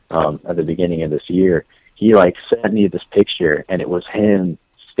 at the beginning of this year, he like sent me this picture, and it was him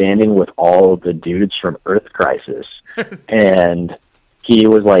standing with all of the dudes from Earth Crisis, and he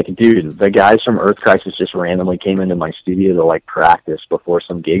was like, dude, the guys from Earth Crisis just randomly came into my studio to like practice before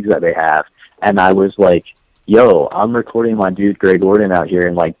some gigs that they have. And I was like, yo, I'm recording my dude Gray Gordon out here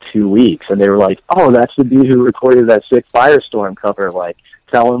in like 2 weeks. And they were like, oh, that's the dude who recorded that sick Firestorm cover. Like,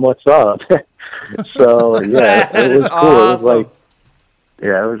 tell him what's up. So yeah, it was cool. Awesome. It was like,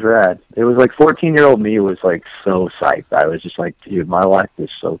 yeah, it was rad. It was like 14-year-old me was like so psyched. I was just like, dude, my life is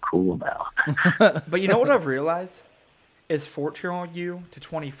so cool now. But you know what I've realized? Is 14-year-old you to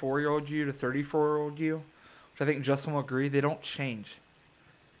 24-year-old you to 34-year-old you, which I think Justin will agree, they don't change.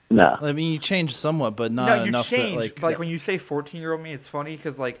 No. I mean, you change somewhat, but not enough. No, you change. That, like when you say 14-year-old me, it's funny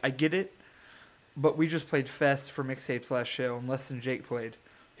because like I get it, but we just played Fest for Mixtapes last show, and Less Than Jake played,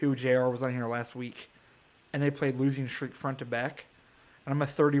 who JR was on here last week, and they played Losing Streak front to back, and I'm a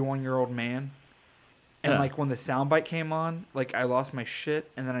 31-year-old man, and like when the soundbite came on, like I lost my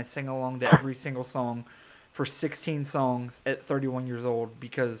shit, and then I sang along to every single song for 16 songs at 31 years old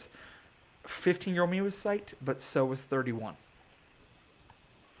because 15-year-old me was psyched, but so was 31.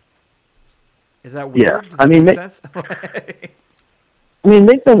 Is that weird? Yeah, Does that make sense? I mean,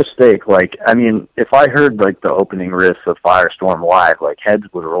 make no mistake. Like, I mean, if I heard like the opening riff of Firestorm live, like heads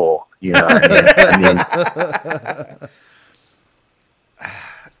would roll. You know, what I mean,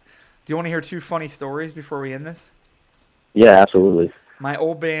 Do you want to hear two funny stories before we end this? Yeah, absolutely. My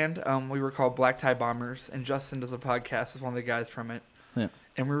old band, we were called Black Tie Bombers, and Justin does a podcast with one of the guys from it. Yeah.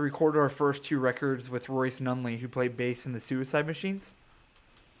 And we recorded our first two records with Royce Nunley, who played bass in the Suicide Machines.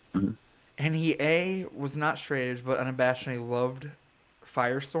 Mm-hmm. And he, was not straight edge, but unabashedly loved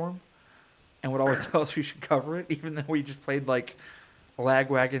Firestorm and would always tell us we should cover it, even though we just played like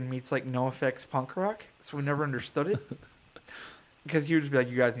Lagwagon meets like NoFX punk rock, so we never understood it. because he would just be like,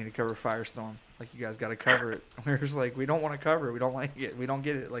 "You guys need to cover Firestorm. Like, you guys got to cover it." And we were just like, "We don't want to cover it. We don't like it. We don't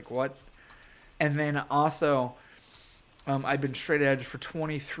get it. Like, what?" And then also, I'd been straight edge for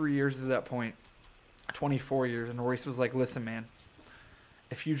 23 years at that point, 24 years, and Royce was like, "Listen, man,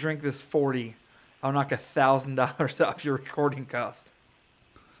 if you drink this 40, I'll knock $1,000 off your recording cost."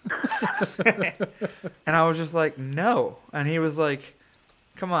 And I was just like, "No," and he was like,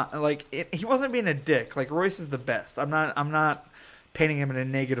 "Come on," like he wasn't being a dick. Like, Royce is the best. I'm not painting him in a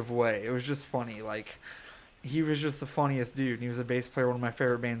negative way. It was just funny. Like, he was just the funniest dude. And he was a bass player, one of my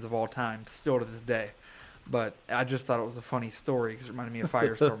favorite bands of all time, still to this day. But I just thought it was a funny story because it reminded me of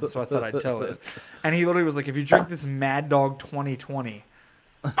Firestorm, so I thought I'd tell it. And he literally was like, "If you drink this Mad Dog 2020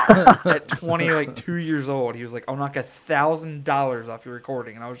 at 2 years old," he was like, "I'll knock $1,000 off your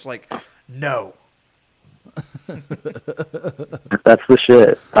recording." And I was just like, "No." That's the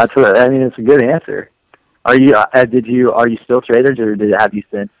shit. That's what I mean. It's a good answer. Are you? Are you still straight edge, or have you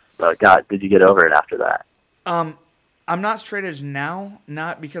since? Did you get over it after that? I'm not straight edge now,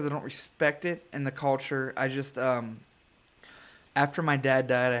 not because I don't respect it and the culture. I just after my dad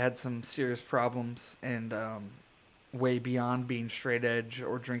died, I had some serious problems and way beyond being straight edge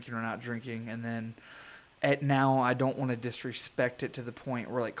or drinking or not drinking. And then now I don't want to disrespect it to the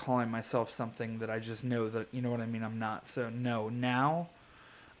point where like calling myself something that I just know that, you know what I mean, I'm not. So no, now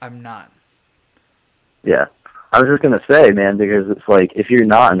I'm not. Yeah. I was just going to say, man, because it's like, if you're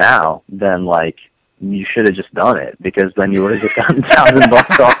not now, then like, you should have just done it, because then you would have just gotten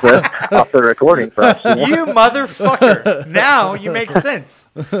 $1,000 off the recording price. You motherfucker. Now you make sense.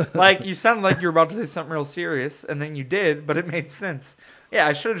 Like, you sounded like you were about to say something real serious, and then you did, but it made sense. Yeah,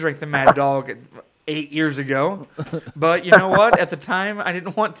 I should have drank the Mad Dog 8 years ago, but you know what? At the time, I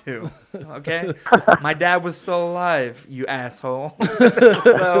didn't want to. Okay? My dad was still alive, you asshole.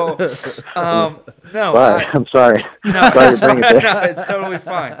 So, no. I'm sorry. No, Sorry to bring it there. no, it's totally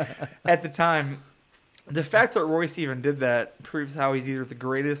fine. At the time, the fact that Royce even did that proves how he's either the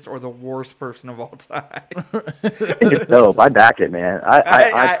greatest or the worst person of all time. It's dope. I back it, man.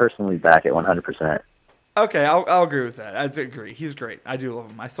 I personally back it 100%. Okay, I'll agree with that. I agree. He's great. I do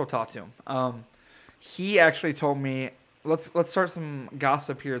love him. I still talk to him. He actually told me, let's start some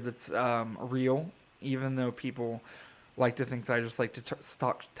gossip here that's real, even though people like to think that I just like to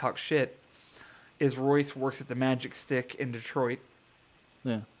talk shit. Is Royce works at the Magic Stick in Detroit.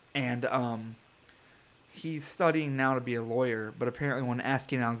 Yeah. And he's studying now to be a lawyer, but apparently when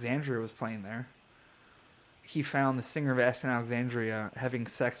Asking Alexandria was playing there, he found the singer of Asking Alexandria having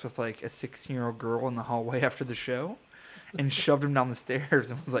sex with like a 16-year-old girl in the hallway after the show, and shoved him down the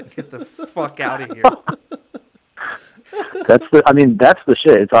stairs and was like, "Get the fuck out of here." That's the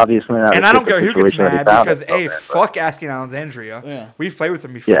shit. It's obviously not. And I don't care who gets mad because A, fuck Asking Alexandria. Yeah. We've played with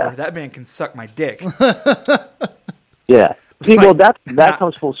him before. Yeah. That man can suck my dick. Yeah. See, Like, well, that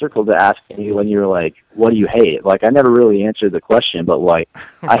comes full circle to asking you when you're like, what do you hate? Like, I never really answered the question, but, like,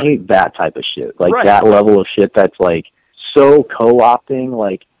 I hate that type of shit. Like, Right. that level of shit that's, like, so co-opting,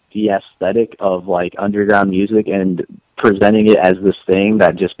 like, the aesthetic of, like, underground music and presenting it as this thing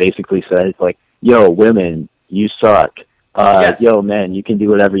that just basically says, like, yo, women, you suck. Yes. Yo, men, you can do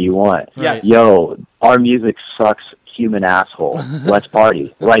whatever you want. Yes. Yo, our music sucks, human asshole. Let's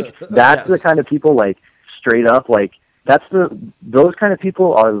party. Like, that's Yes. the kind of people, like, straight up, like, those kind of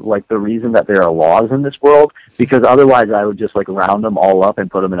people are like the reason that there are laws in this world, because otherwise I would just like round them all up and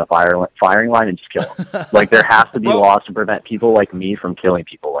put them in a firing line and just kill them. Like, there has to be laws to prevent people like me from killing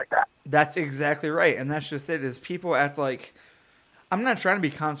people like that. That's exactly right. And that's just it, is people act like, I'm not trying to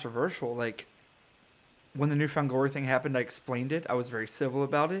be controversial. Like, when the Newfound Glory thing happened, I explained it. I was very civil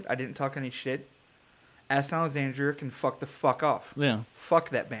about it. I didn't talk any shit. Asking Alexandria can fuck the fuck off. Yeah.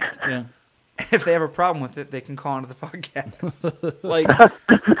 Fuck that band. Yeah. If they have a problem with it, they can call into the podcast. Like,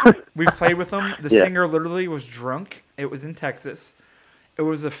 we played with them. The Yeah. singer literally was drunk. It was in Texas. It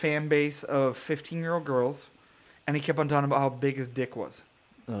was a fan base of 15-year-old girls, and he kept on talking about how big his dick was.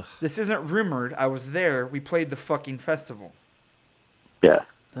 Ugh. This isn't rumored. I was there. We played the fucking festival. Yeah.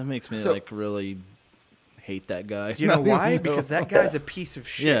 That makes me So- like really hate that guy. Do you know why? Because that guy's a piece of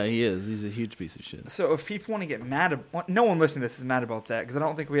shit. Yeah, he is. He's a huge piece of shit. So if people want to get mad, no one listening to this is mad about that, because I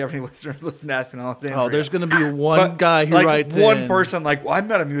don't think we have any listeners listening to Asking Alexandria. Oh, there's going to be one But, guy who like, writes one in. person like, well, I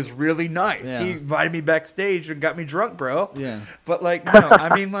met him. He was really nice. Yeah. He invited me backstage and got me drunk, bro. Yeah. But like, no,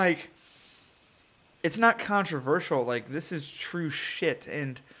 I mean, like, it's not controversial. Like, this is true shit.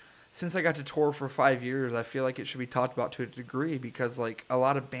 And since I got to tour for 5 years, I feel like it should be talked about to a degree, because like a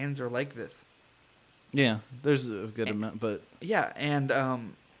lot of bands are like this. Yeah, there's a good amount, but Yeah, and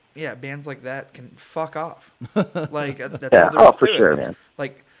bands like that can fuck off. Like, that's Yeah. all there is Oh, for to it. sure, man.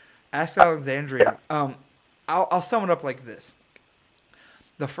 Like, Ask Alexandria. I'll sum it up like this.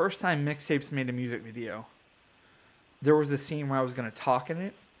 the first time Mixtapes made a music video, there was a scene where I was going to talk in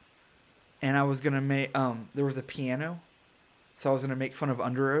it, and I was going to make, there was a piano, so I was going to make fun of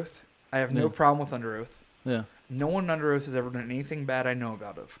Under Oath. I have no problem with Under Oath. Yeah. No one Under Oath has ever done anything bad I know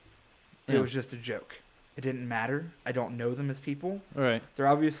about of. It Yeah. was just a joke. It didn't matter. I don't know them as people. All right. They're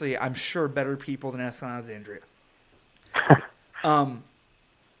obviously, I'm sure, better people than Escalon Alexandria.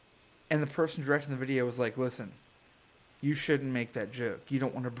 And the person directing the video was like, listen, you shouldn't make that joke. You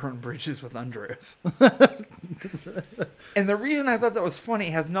don't want to burn bridges with Under Oath. And the reason I thought that was funny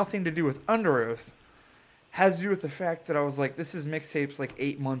has nothing to do with Under Oath. Has to do with the fact that I was like, this is Mixtapes like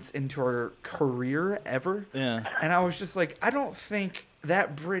 8 months into our career ever. Yeah. And I was just like, I don't think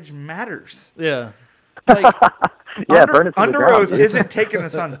that bridge matters. Yeah. Like, Yeah, burn it to the Under ground, Oath dude. isn't taking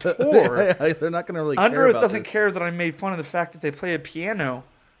us on tour. They're not going to really care Under Oath about doesn't this. care that I made fun of the fact that they play a piano,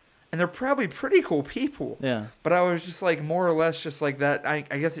 and they're probably pretty cool people. Yeah. But I was just like, more or less, just like that. I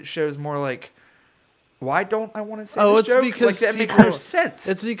guess it shows more like, why don't I want to say Oh, this it's joke? because like, that makes people- no sense.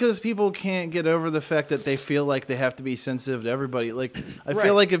 It's because people can't get over the fact that they feel like they have to be sensitive to everybody. Like, I Right.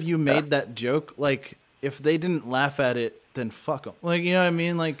 feel like if you made that joke, like, if they didn't laugh at it, then fuck them. Like, you know what I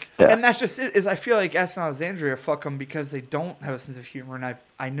mean? Like, And that's just it. Is I feel like S and Alexandria fuck them because they don't have a sense of humor, and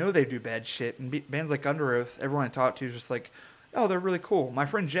I know they do bad shit. And bands like Under Oath, everyone I talk to is just like, oh, they're really cool. My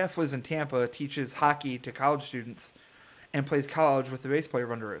friend Jeff lives in Tampa, teaches hockey to college students, and plays college with the bass player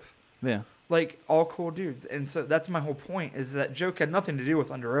of Under Oath. yeah. Like, all cool dudes. And so that's my whole point, is that joke had nothing to do with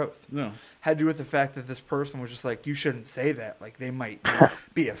Under Oath. No. Had to do with the fact that this person was just like, you shouldn't say that. Like, they might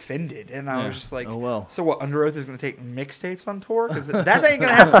be offended. And I was Yeah. just like, Oh, well. so what, Under Oath is going to take Mixtapes on tour? Because that ain't going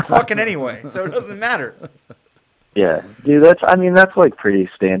to happen fucking anyway. So it doesn't matter. Yeah, dude, that's like pretty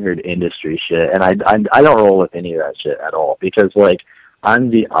standard industry shit, and I don't roll with any of that shit at all, because like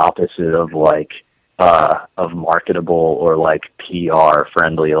I'm the opposite of like of marketable or like PR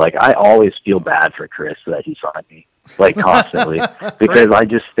friendly. Like I always feel bad for Chris that he's on me, like constantly, because I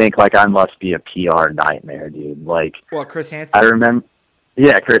just think like I must be a PR nightmare, dude. Like What, Chris Hansen? I remember.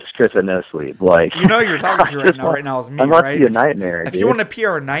 Yeah, Chris at No Sleep. Like You know who you're talking to right now. Right now is me, I must right? be a nightmare. If dude. you want a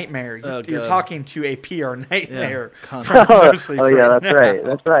PR nightmare, Oh, you're God. talking to a PR nightmare. Yeah. from No Sleep oh yeah, right that's now. right.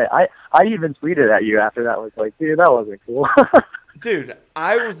 That's right. I even tweeted at you after that. Was like, dude, that wasn't cool. Dude,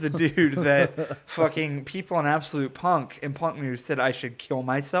 I was the dude that fucking people in Absolute Punk and Punk News said I should kill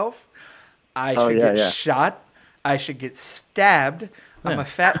myself. I should get shot. I should get stabbed. I'm a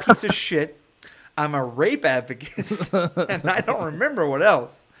fat piece of shit. I'm a rape advocate. And I don't remember what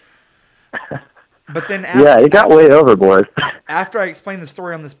else. But then Yeah, it got way overboard. after I explained the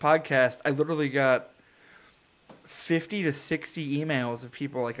story on this podcast, I literally got 50 to 60 emails of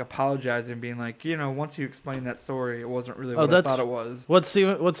people like apologizing, being like, you know, once you explained that story, it wasn't really what I thought it was.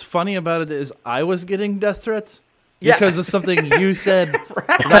 What's funny about it is I was getting death threats Yeah. because of something you said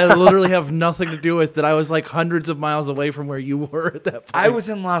that I literally have nothing to do with, that I was like hundreds of miles away from where you were at that point. I was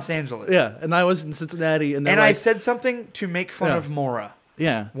in Los Angeles. Yeah, and I was in Cincinnati, and, And I said something to make fun Yeah. of Mora,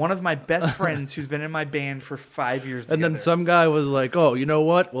 yeah. one of my best friends who's been in my band for 5 years. And then together. some guy was like, "Oh, you know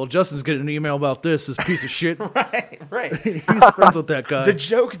what? Well, Justin's getting an email about this piece of shit." Right. He's friends with that guy. The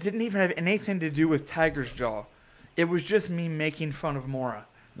joke didn't even have anything to do with Tiger's Jaw. It was just me making fun of Mora.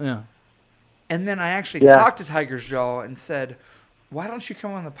 yeah. And then I actually Yeah. talked to Tiger's Jaw and said, why don't you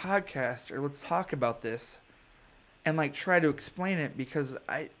come on the podcast, or let's talk about this and like try to explain it, because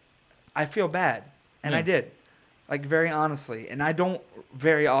I feel bad. And I Yeah. did, like, very honestly. And I don't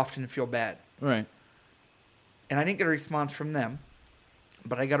very often feel bad. Right. And I didn't get a response from them,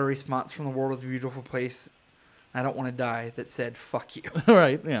 but I got a response from The World is a Beautiful Place, I Don't Want to Die, that said, fuck you.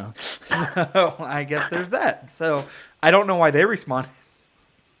 Right. Yeah. So I guess there's that. So I don't know why they responded,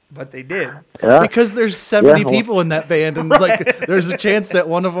 but they did. Yeah. Because there's 70 Yeah, well- people in that band, and like there's a chance that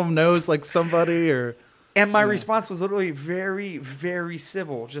one of them knows like somebody, or And my response was literally very, very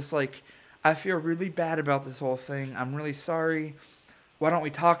civil. Just like, I feel really bad about this whole thing. I'm really sorry. Why don't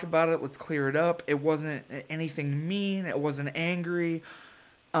we talk about it? Let's clear it up. It wasn't anything mean. It wasn't angry.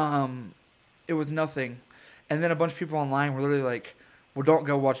 It was nothing. And then a bunch of people online were literally like, well, don't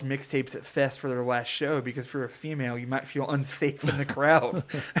go watch Mixtapes at Fest for their last show, because if you're a female, you might feel unsafe in the crowd.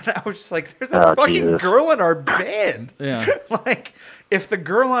 And I was just like, there's a Oh, fucking Jesus. girl in our band. yeah. Like, if the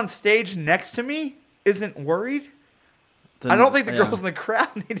girl on stage next to me isn't worried, Then, I don't think the yeah. girls in the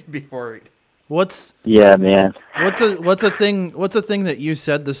crowd need to be worried. What's Yeah, man. what's a thing that you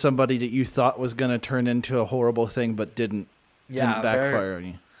said to somebody that you thought was going to turn into a horrible thing but didn't backfire on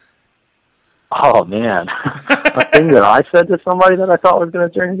you? Oh man, a thing that I said to somebody that I thought was going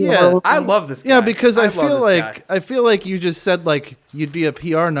to turn into a Yeah, horrible I thing? love this guy. Yeah, because I love feel this guy. like you just said like you'd be a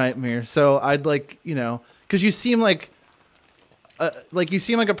PR nightmare. So I'd like, you know, because you seem like like you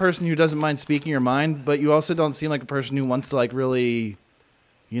seem like a person who doesn't mind speaking your mind, but you also don't seem like a person who wants to like really,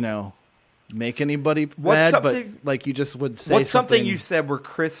 make anybody mad. But like you just would say. What's something you said where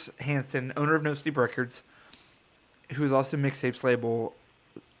Chris Hansen, owner of No Sleep Records, who is also Mixtapes label,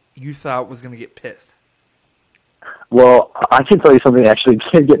 you thought was going to get pissed? Well, I can tell you something I actually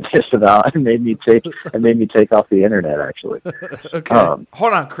did get pissed about. It made me take off the internet. Actually, Okay.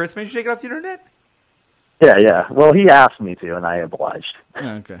 Hold on, Chris made you take it off the internet? Yeah. Well, he asked me to, and I obliged.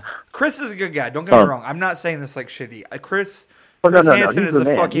 Okay. Chris is a good guy. Don't get me wrong. I'm not saying this like shitty. Chris Well, no. Hansen He's is the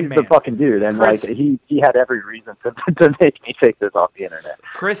man. fucking He's man. the fucking dude, and Chris- like he had every reason to make me take this off the internet.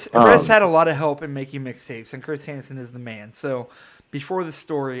 Chris had a lot of help in making mixtapes, and Chris Hansen is the man. So before the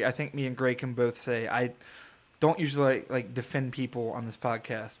story, I think me and Gray can both say I don't usually like defend people on this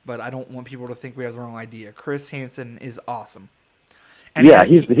podcast, but I don't want people to think we have the wrong idea. Chris Hansen is awesome. And Yeah,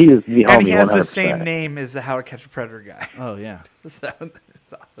 he is the homie. and he has the 100%. same name as the How to Catch a Predator guy. Oh yeah. So there's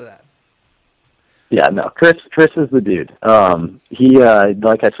also that. Yeah, no, Chris is the dude. He,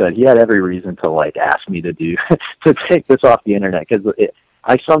 like I said, he had every reason to like ask me to to take this off the internet because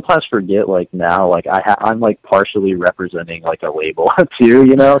I sometimes forget like now like I'm like partially representing like a label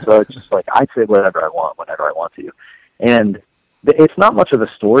too, so it's just like I say whatever I want whenever I want to, and it's not much of a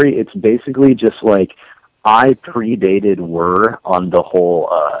story. It's basically just like I predated Were on the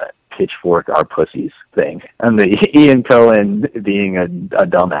whole Pitchfork are pussies thing and the Ian Cohen being a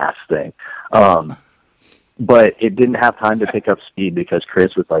dumbass thing. But it didn't have time to pick up speed because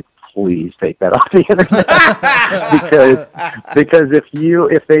Chris was like, please take that off the internet. because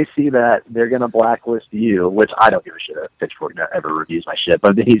if they see that, they're going to blacklist you, which I don't give a shit if Pitchfork ever reviews my shit.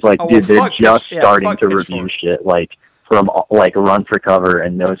 But he's like, dude, they're just starting to review shit like from like Run for Cover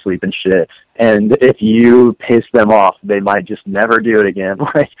and No Sleep and shit. And if you piss them off, they might just never do it again.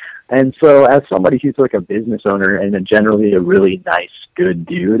 And so as somebody who's like a business owner and generally a really nice, good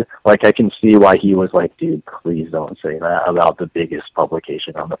dude, like I can see why he was like, dude, please don't say that about the biggest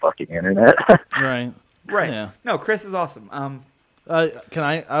publication on the fucking internet. Right. Right. No, Chris is awesome.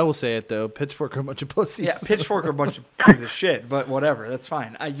 I will say it though. Pitchfork are a bunch of pussies. Yeah, Pitchfork are a bunch of pieces of shit, but whatever. That's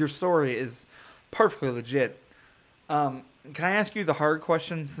fine. Your story is perfectly legit. Can I ask you the hard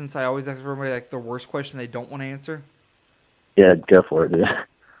question since I always ask everybody like the worst question they don't want to answer? Yeah, go for it, dude.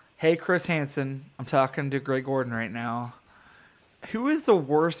 Hey, Chris Hansen, I'm talking to Greg Gordon right now. Who is the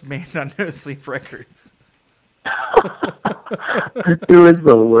worst band on No Sleep Records? Who is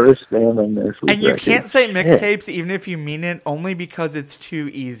the worst band on No Sleep And you Records? can't say mixtapes even if you mean it, only because it's too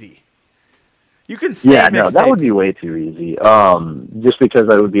easy. You can say Yeah, no, that would mixtapes. be way too easy. Just because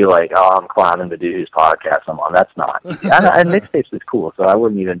I would be like, oh, I'm clowning the dude whose podcast I'm on. That's not easy. And mixtapes is cool, so I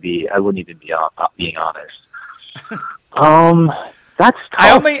wouldn't even be being honest. That's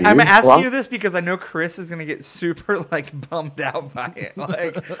tough, dude. I'm asking you this because I know Chris is gonna get super like bummed out by it.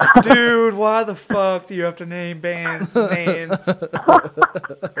 Like, dude, why the fuck do you have to name bands names?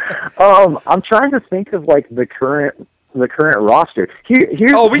 I'm trying to think of like the current roster. Here's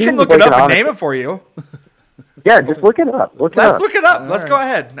We can look it up and name it for you. Yeah, just look it up. Let's look it up. Let's go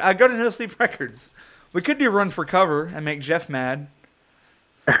ahead. Go to No Sleep Records. We could do Run for Cover and make Jeff mad.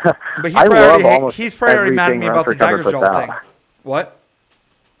 But he's probably already mad at me about the Tigers Jaw thing. What?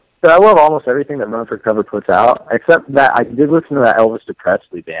 So I love almost everything that Run for Cover puts out, except that I did listen to that Elvis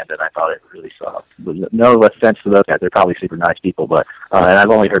Presley band, and I thought it really sucked. No offense to those guys; they're probably super nice people, but and I've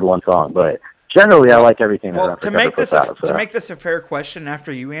only heard one song. But generally, I like everything that Run for Cover puts out. To make this a fair question,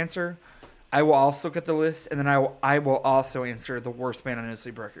 after you answer, I will also get the list, and then I will also answer the worst band on No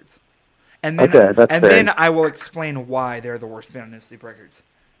Sleep Records, and then then I will explain why they're the worst band on No Sleep Records.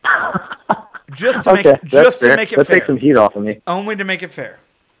 Just to make it fair. Let's take some heat off of me. Only to make it fair.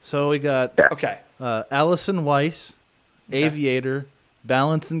 So we got Allison Weiss, Aviator,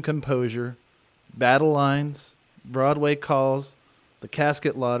 Balance and Composure, Battle Lines, Broadway Calls, The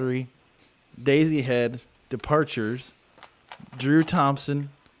Casket Lottery, Daisy Head, Departures, Drew Thompson,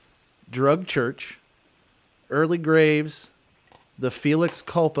 Drug Church, Early Graves, The Felix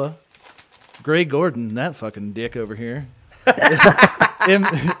Culpa, Gray Gordon, that fucking dick over here,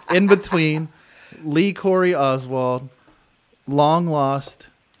 in Between, Lee Corey Oswald, Long Lost,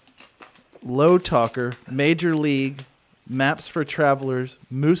 Low Talker, Major League, Maps for Travelers,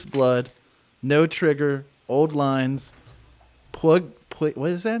 Moose Blood, No Trigger, Old Lines, what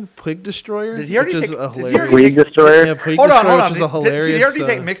is that? Pwig Destroyer? Did he already which is take- a did he hilarious. Pwig Destroyer? Yeah, Pwig Hold Destroyer, on. which is a hilarious. Did he already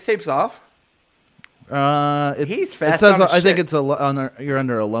take mixtapes off? He's fast It says on his I think shit. it's you're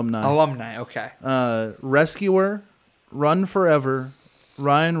under alumni. Alumni, okay. Rescuer, Run Forever,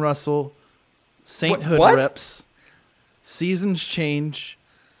 Ryan Russell, Sainthood What? Reps, Seasons Change,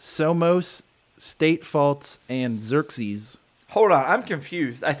 Somos, State Faults, and Xerxes. Hold on, I'm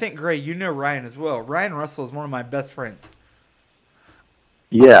confused. I think, Gray, you know Ryan as well. Ryan Russell is one of my best friends.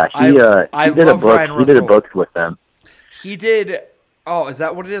 Yeah, he I did a love book. Ryan He did a Russell. book with them. He did. Oh, is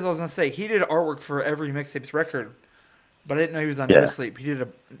that what it is? I was gonna say he did artwork for every Mixtapes record, but I didn't know he was on Yeah. No Sleep. He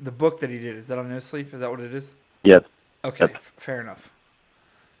did the book that he did. Is that on No Sleep? Is that what it is? Yep. Okay, Yep. fair enough.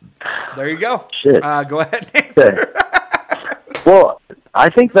 There you go. Shit. Go ahead and answer. Well, I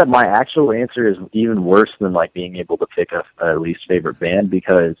think that my actual answer is even worse than like being able to pick a least favorite band,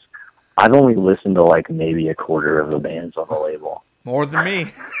 because I've only listened to like maybe a quarter of the bands on the label. More than me.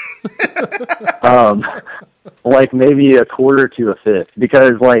 Like maybe a quarter to a fifth,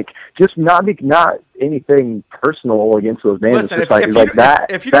 because like just not anything personal against those bands. Listen, it's just if like you-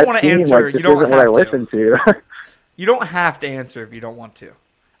 that. if you don't that wanna scene, answer, like, you just don't isn't what I have to. listen to. You don't have to answer if you don't want to.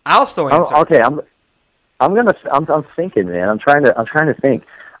 I'll still answer. Okay, I'm thinking, man. I'm trying to think.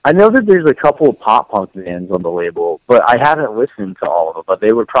 I know that there's a couple of pop punk bands on the label, but I haven't listened to all of them. But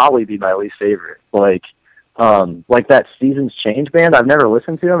they would probably be my least favorite. Like that Seasons Change band. I've never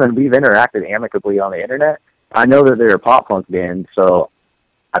listened to them, and we've interacted amicably on the internet. I know that they're a pop punk band, so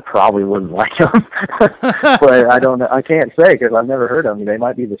I probably wouldn't like them. But I don't know. I can't say because I've never heard them. They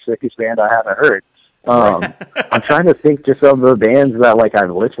might be the sickest band I haven't heard. I'm trying to think just of the bands that like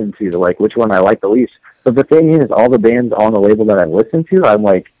I've listened to, like which one I like the least. But the thing is, all the bands on the label that I've listened to, I'm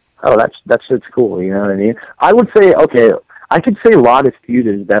like, oh, that shit's cool. You know what I mean? I would say, okay, I could say Lotus Feud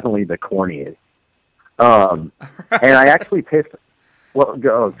is definitely the corniest. And I actually pissed. Well,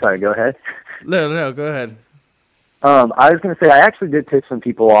 go ahead. No, go ahead. I was going to say I actually did piss some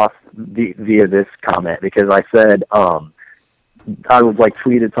people off via this comment, because I said I was like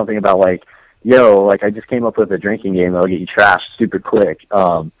tweeted something about like, yo, like I just came up with a drinking game that'll get you trashed super quick.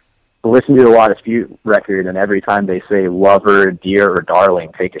 Listen to a Lotus Feud record, and every time they say lover, dear, or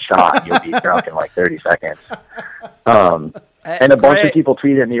darling, take a shot, you'll be drunk in like 30 seconds. And a bunch of people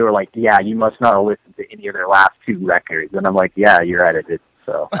tweeted at me, were like, yeah, you must not have listened to any of their last two records. And I'm like, yeah, you're edited.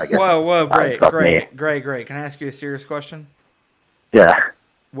 So I guess. Whoa, fuck me. great. Can I ask you a serious question? Yeah.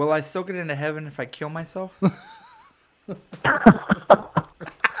 Will I still get into heaven if I kill myself?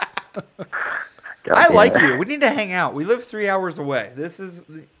 I like you. We need to hang out. We live 3 hours away.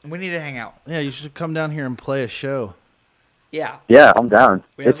 We need to hang out. Yeah, you should come down here and play a show. Yeah. Yeah, I'm down.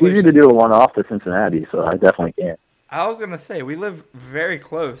 We have It's easy to do a one-off to Cincinnati, so I definitely can. I was going to say, we live very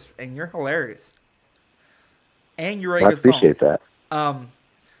close, and you're hilarious. And you write I good songs. appreciate that.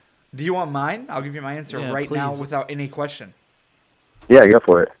 Do you want mine? I'll give you my answer Yeah, right now please. without any question. Yeah, go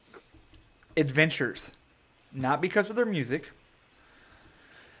for it. Adventures. Not because of their music.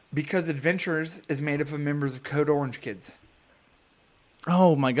 Because Adventures is made up of members of Code Orange Kids.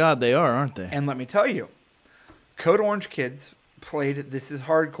 Oh my God, they are, aren't they? And let me tell you, Code Orange Kids played This Is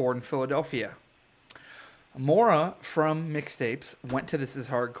Hardcore in Philadelphia. Mora from Mixtapes went to This Is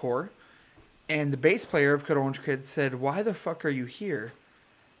Hardcore, and the bass player of Code Orange Kids said, "Why the fuck are you here?"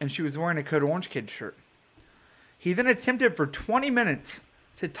 And she was wearing a Code Orange Kids shirt. He then attempted for 20 minutes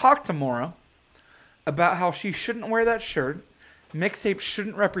to talk to Mora about how she shouldn't wear that shirt, Mixtapes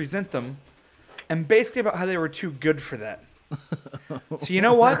shouldn't represent them, and basically about how they were too good for that. So you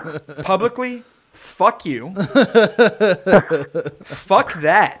know what? Publicly, fuck you. Fuck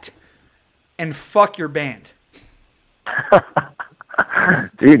that. And fuck your band.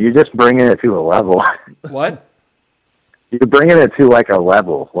 Dude, you're just bringing it to a level. What? You're bringing it to like a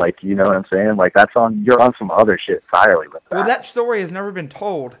level, like, you know what I'm saying? Like you're on some other shit entirely with that. Well, that story has never been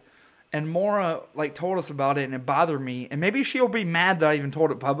told, and Mora told us about it, and it bothered me. And maybe she'll be mad that I even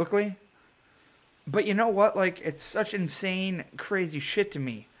told it publicly. But you know what? It's such insane, crazy shit to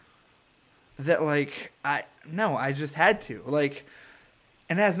me that I just had to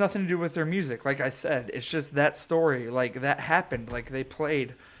and it has nothing to do with their music. Like I said, it's just that story, that happened, they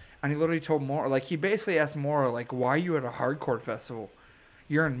played. And he literally told Mora, he basically asked Mora, why are you at a hardcore festival?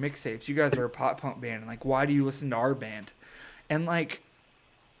 You're in Mixtapes. You guys are a pop punk band. And, why do you listen to our band? And,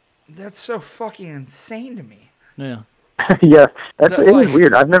 that's so fucking insane to me. Yeah. Yeah, it is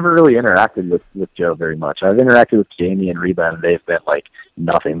weird. I've never really interacted with Joe very much. I've interacted with Jamie and Reba, and they've been,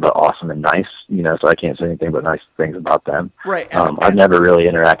 nothing but awesome and nice, so I can't say anything but nice things about them. Right. I've never really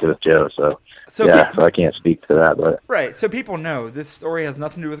interacted with Joe, so I can't speak to that. But right, so people know this story has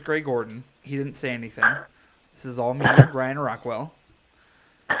nothing to do with Gray Gordon. He didn't say anything. This is all me, Ryan Rockwell.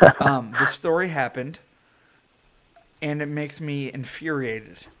 This story happened, and it makes me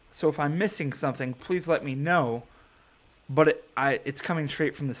infuriated. So if I'm missing something, please let me know. But it's coming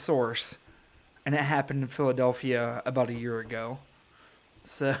straight from the source, and it happened in Philadelphia about a year ago.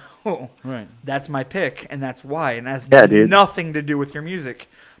 So right. That's my pick, and that's why. And it has nothing to do with your music.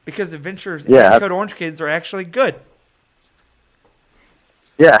 Because Adventures and Code Orange Kids are actually good.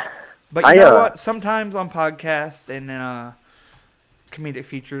 But you know what? Sometimes on podcasts and comedic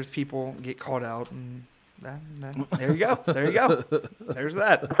features, people get called out, and there you go. There you go. There's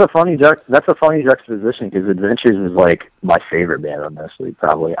that. That's a funny juxtaposition because Adventures is like my favorite band on this league,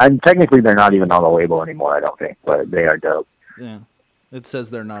 probably. And technically, they're not even on the label anymore, I don't think, but they are dope. Yeah, it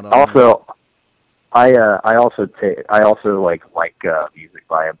says they're not on. Also, I also like music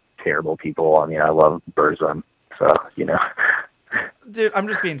by terrible people. I mean, I love Burzum, so you know. Dude, I'm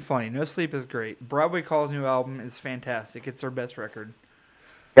just being funny. No Sleep is great. Broadway Call's new album is fantastic. It's their best record.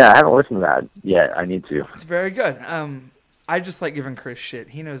 Yeah, I haven't listened to that yet. I need to. It's very good. I just like giving Chris shit.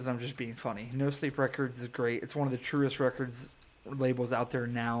 He knows that I'm just being funny. No Sleep Records is great. It's one of the truest records labels out there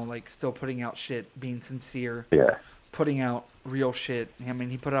now. Like, still putting out shit, being sincere. Yeah. Putting out real shit. I mean,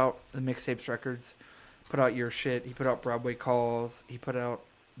 he put out the Mixtapes records, put out Your Shit. He put out Broadway Calls. He put out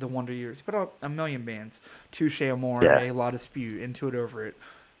The Wonder Years. He put out a million bands. Touche Amore, La Dispute, Into It, Over It.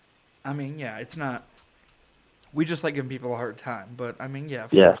 I mean, yeah, it's not. We just like giving people a hard time, but I mean, yeah,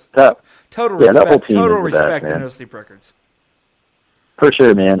 of course. Total respect to No Sleep Records. For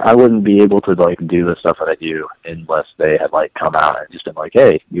sure, man. I wouldn't be able to like do the stuff that I do unless they had like come out and just been like,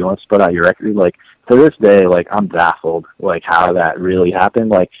 "Hey, you want to put out your record?" Like to this day, like I'm baffled like how that really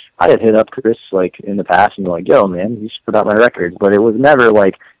happened. Like I had hit up Chris like in the past and been like, "Yo, man, you should put out my records," but it was never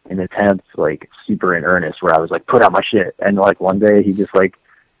like an attempt like super in earnest where I was like, "Put out my shit." And like one day he just like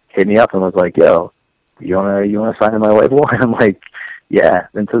hit me up and was like, "Yo, you wanna sign in my label?" And I'm like, yeah.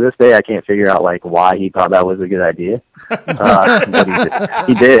 And to this day, I can't figure out like why he thought that was a good idea, but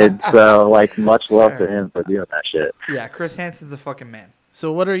he did. So like, much love to him for doing that shit. Yeah, Chris Hansen's a fucking man.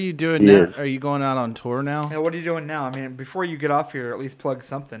 So what are you doing now? Are you going out on tour now? Yeah, what are you doing now? I mean, before you get off here, at least plug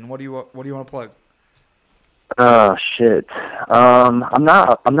something. What do you want to plug? Oh shit. I'm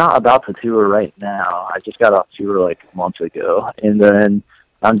not about to tour right now. I just got off tour like months ago, and then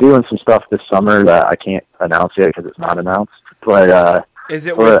I'm doing some stuff this summer that I can't announce yet because it's not announced. But is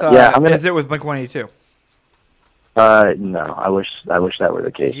it with is it with Blink-182? No, I wish that were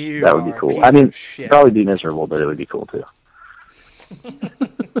the case. That would be cool. I mean, it'd probably be miserable, but it would be cool too.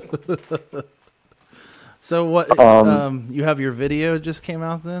 So what? You have your video just came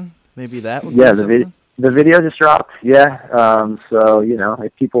out then? Maybe that would be something? The video just dropped. Yeah. So you know,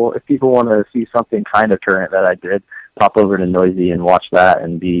 if people want to see something kind of current that I did, pop over to Noisy and watch that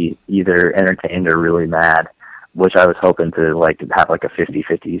and be either entertained or really mad, which I was hoping to like have like a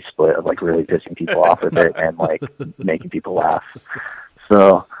 50-50 split of like really pissing people off with it and like making people laugh.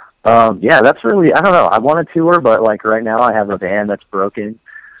 So yeah, that's really, I don't know. I want to tour, but like right now I have a van that's broken,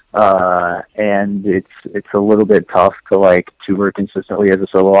 and it's a little bit tough to like tour consistently as a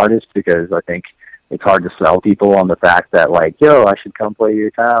solo artist because I think it's hard to sell people on the fact that like, yo, I should come play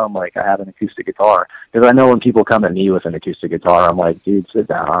your town. Like I have an acoustic guitar. Because I know when people come at me with an acoustic guitar, I'm like, dude, sit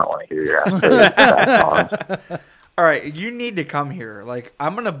down. I don't want to hear your ass play that song. All right, you need to come here. Like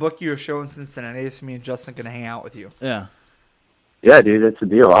I'm gonna book you a show in Cincinnati. So me and Justin gonna hang out with you. Yeah. Yeah, dude, it's a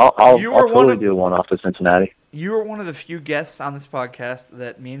deal. I'll totally do one off to Cincinnati. You are one of the few guests on this podcast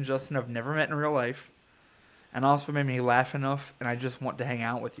that me and Justin have never met in real life, and also made me laugh enough, and I just want to hang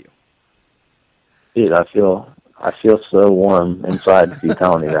out with you. Dude, I feel so warm inside to be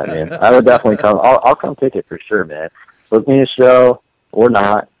telling me that, man. I would definitely come. I'll come pick it for sure, man. Book me a show or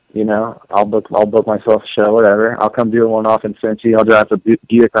not, you know. I'll book myself a show, whatever. I'll come do one off in Cincy. I'll drive the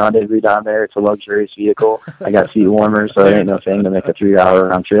Buick Rendezvous down there. It's a luxurious vehicle. I got seat warmers, so it ain't no thing to make a 3-hour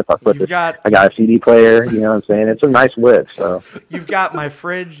round trip. I got a CD player. You know what I'm saying? It's a nice whip. So you've got my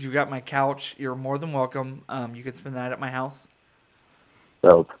fridge. You've got my couch. You're more than welcome. You can spend the night at my house.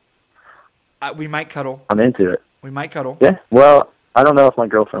 Dope. We might cuddle. I'm into it. We might cuddle. Yeah. Well, I don't know if my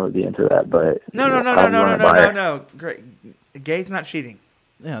girlfriend would be into that, but no. Great. Gay's not cheating.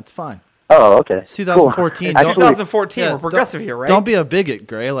 Yeah, it's fine. Oh, okay. It's 2014. Cool. 2014. We're progressive here, right? Don't be a bigot,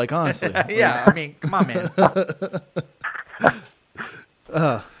 Gray. Like honestly. Yeah. I mean, come on, man.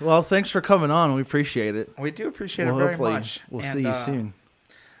 Well, thanks for coming on. We appreciate it. We do appreciate it very much. We'll see you soon.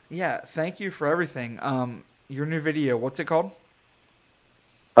 Yeah. Thank you for everything. Your new video. What's it called?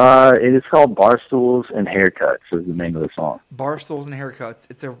 It is called Barstools and Haircuts is the name of the song. Barstools and Haircuts.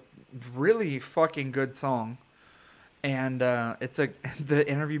 It's a really fucking good song. And the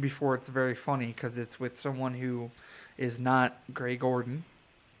interview before, it's very funny because it's with someone who is not Gray Gordon.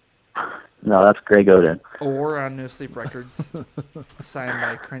 No, that's Greg Oden. Or on No Sleep Records. Signed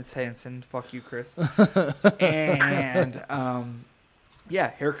by Chris Hansen. Fuck you, Chris. And,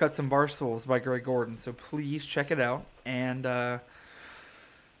 yeah, Haircuts and Barstools by Greg Gordon. So please check it out. And,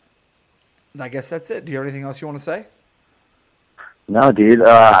 I guess that's it. Do you have anything else you want to say? No, dude.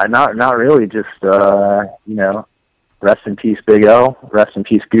 Not really. Just, you know, rest in peace, Big L. Rest in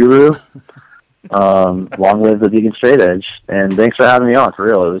peace, Guru. Long live the Vegan Straight Edge. And thanks for having me on. For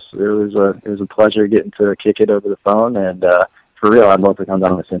real, it was a pleasure getting to kick it over the phone. And for real, I'd love to come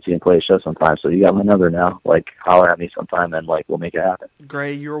down to Cincy and play a show sometime. So you got my number now. Like, holler at me sometime, and like we'll make it happen.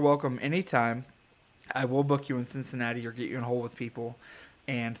 Gray, you're welcome anytime. I will book you in Cincinnati or get you in a hole with people.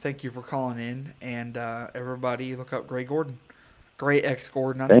 And thank you for calling in. And everybody, look up Gray Gordon, Gray X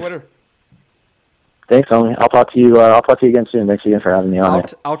Gordon on Twitter. Thanks, homie. I'll talk to you. I'll talk to you again soon. Thanks again for having me on.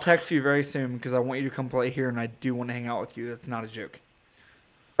 I'll text you very soon because I want you to come play here, and I do want to hang out with you. That's not a joke.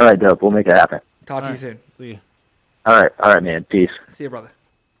 All right, dope. We'll make it happen. Talk to you soon. See you. All right, man. Peace. See you, brother.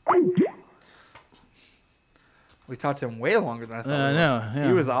 We talked to him way longer than I thought. I know. Yeah.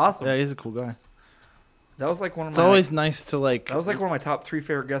 He was awesome. Yeah, he's a cool guy. That was like one of It's my. always nice to like. That was like one of my top 3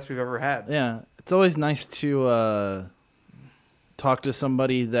 favorite guests we've ever had. Yeah, it's always nice to talk to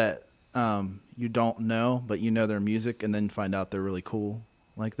somebody that you don't know, but you know their music, and then find out they're really cool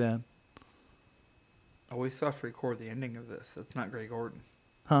like that. Oh, we still have to record the ending of this. It's not Gray Gordon.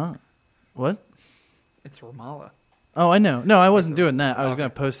 Huh? What? It's Ramallah. Oh, I know. No, I wasn't doing that. I was going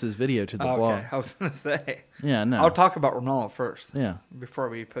to post this video to the blog. Okay, I was going to say. Yeah, no. I'll talk about Ramallah first. Yeah. Before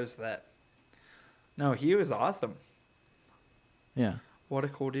we post that. No, he was awesome. Yeah. What a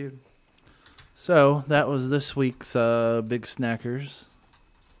cool dude. So that was this week's Big Snackers.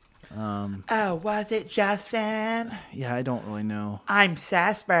 Oh, was it Justin? Yeah, I don't really know. I'm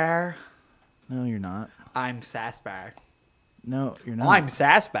Sasbar. No, you're not. I'm Sasbar. No, you're not. I'm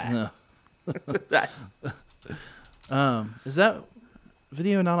Sasbar. No. Is that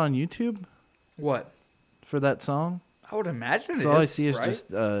video not on YouTube What? for that song? I would imagine it So all I is, see is right?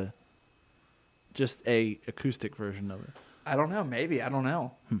 just a acoustic version of it. I don't know. Maybe. I don't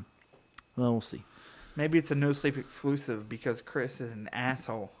know. Well, we'll see. Maybe it's a No Sleep exclusive because Chris is an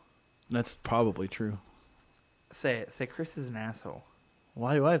asshole. That's probably true. Say it. Say Chris is an asshole.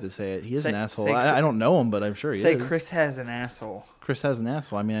 Why do I have to say it? He is Say- an asshole. say I don't know him, but I'm sure he Say is. Chris has an asshole. Chris has an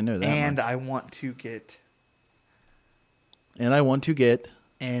asshole. I mean, I know that. And much. I want to get And I want to get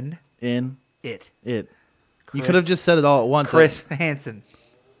in in it. it. You Chris- could have just said it all at once. Chris Hansen.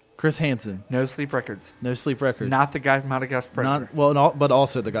 Chris Hansen. No Sleep Records. No Sleep Records. Not the guy from Madagascar Predator. Not well, but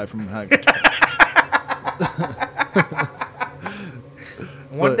also the guy from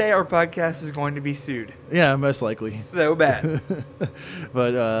One day our podcast is going to be sued. Yeah, most likely. So bad.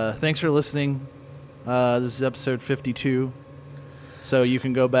 But thanks for listening. This is episode 52. So you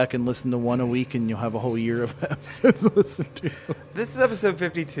can go back and listen to one a week, and you'll have a whole year of episodes to listen to. This is episode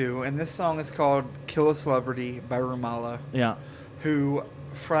 52, and this song is called Kill a Celebrity by Ramallah, Yeah. who,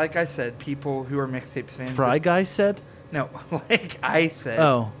 for like I said, people who are mixtape fans. Fry Guy said? No, like I said.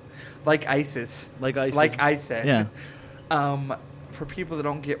 Oh. Like ISIS. Like ISIS. Like I said. Yeah. For people that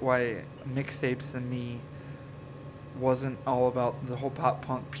don't get why mixtapes and me wasn't all about the whole pop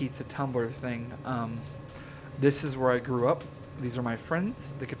punk pizza tumbler thing, this is where I grew up. These are my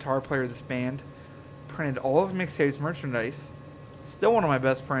friends. The guitar player of this band printed all of mixtapes merchandise. Still one of my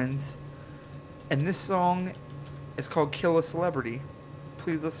best friends. And this song is called Kill a Celebrity.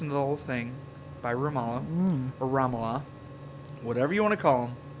 Please listen to the whole thing by Ramallah or Ramallah, whatever you want to call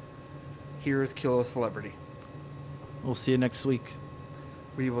him. Here is Kill a Celebrity. We'll see you next week.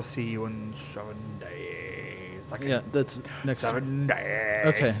 We will see you in 7 days. Like Yeah, that's next 7 days.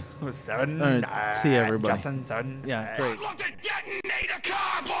 Okay. 7 All right, days. see you, everybody. Justin, 7 Yeah, days. great. Love to detonate a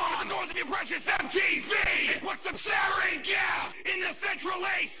car bomb on the doors of your precious MTV and put some sarin gas in the central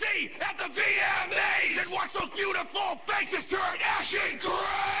AC at the VMAs and watch those beautiful faces turn ashen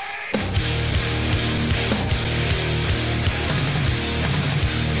gray.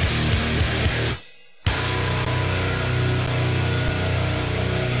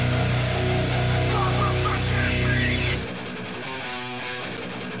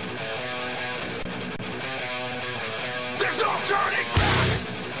 There's no turning back!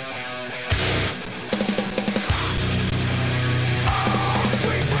 Oh,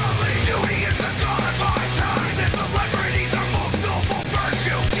 sweet brotherly duty is the god of my times, and celebrities are most noble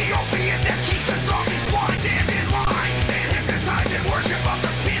virtue. The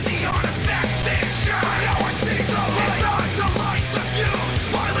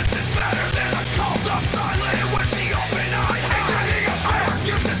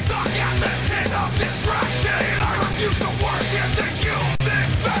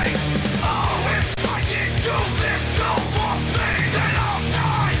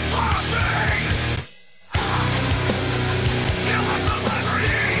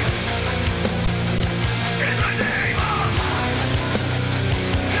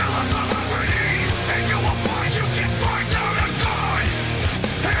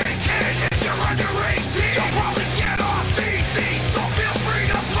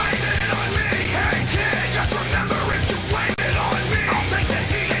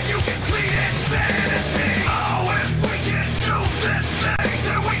think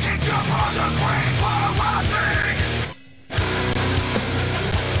that we can jump on the great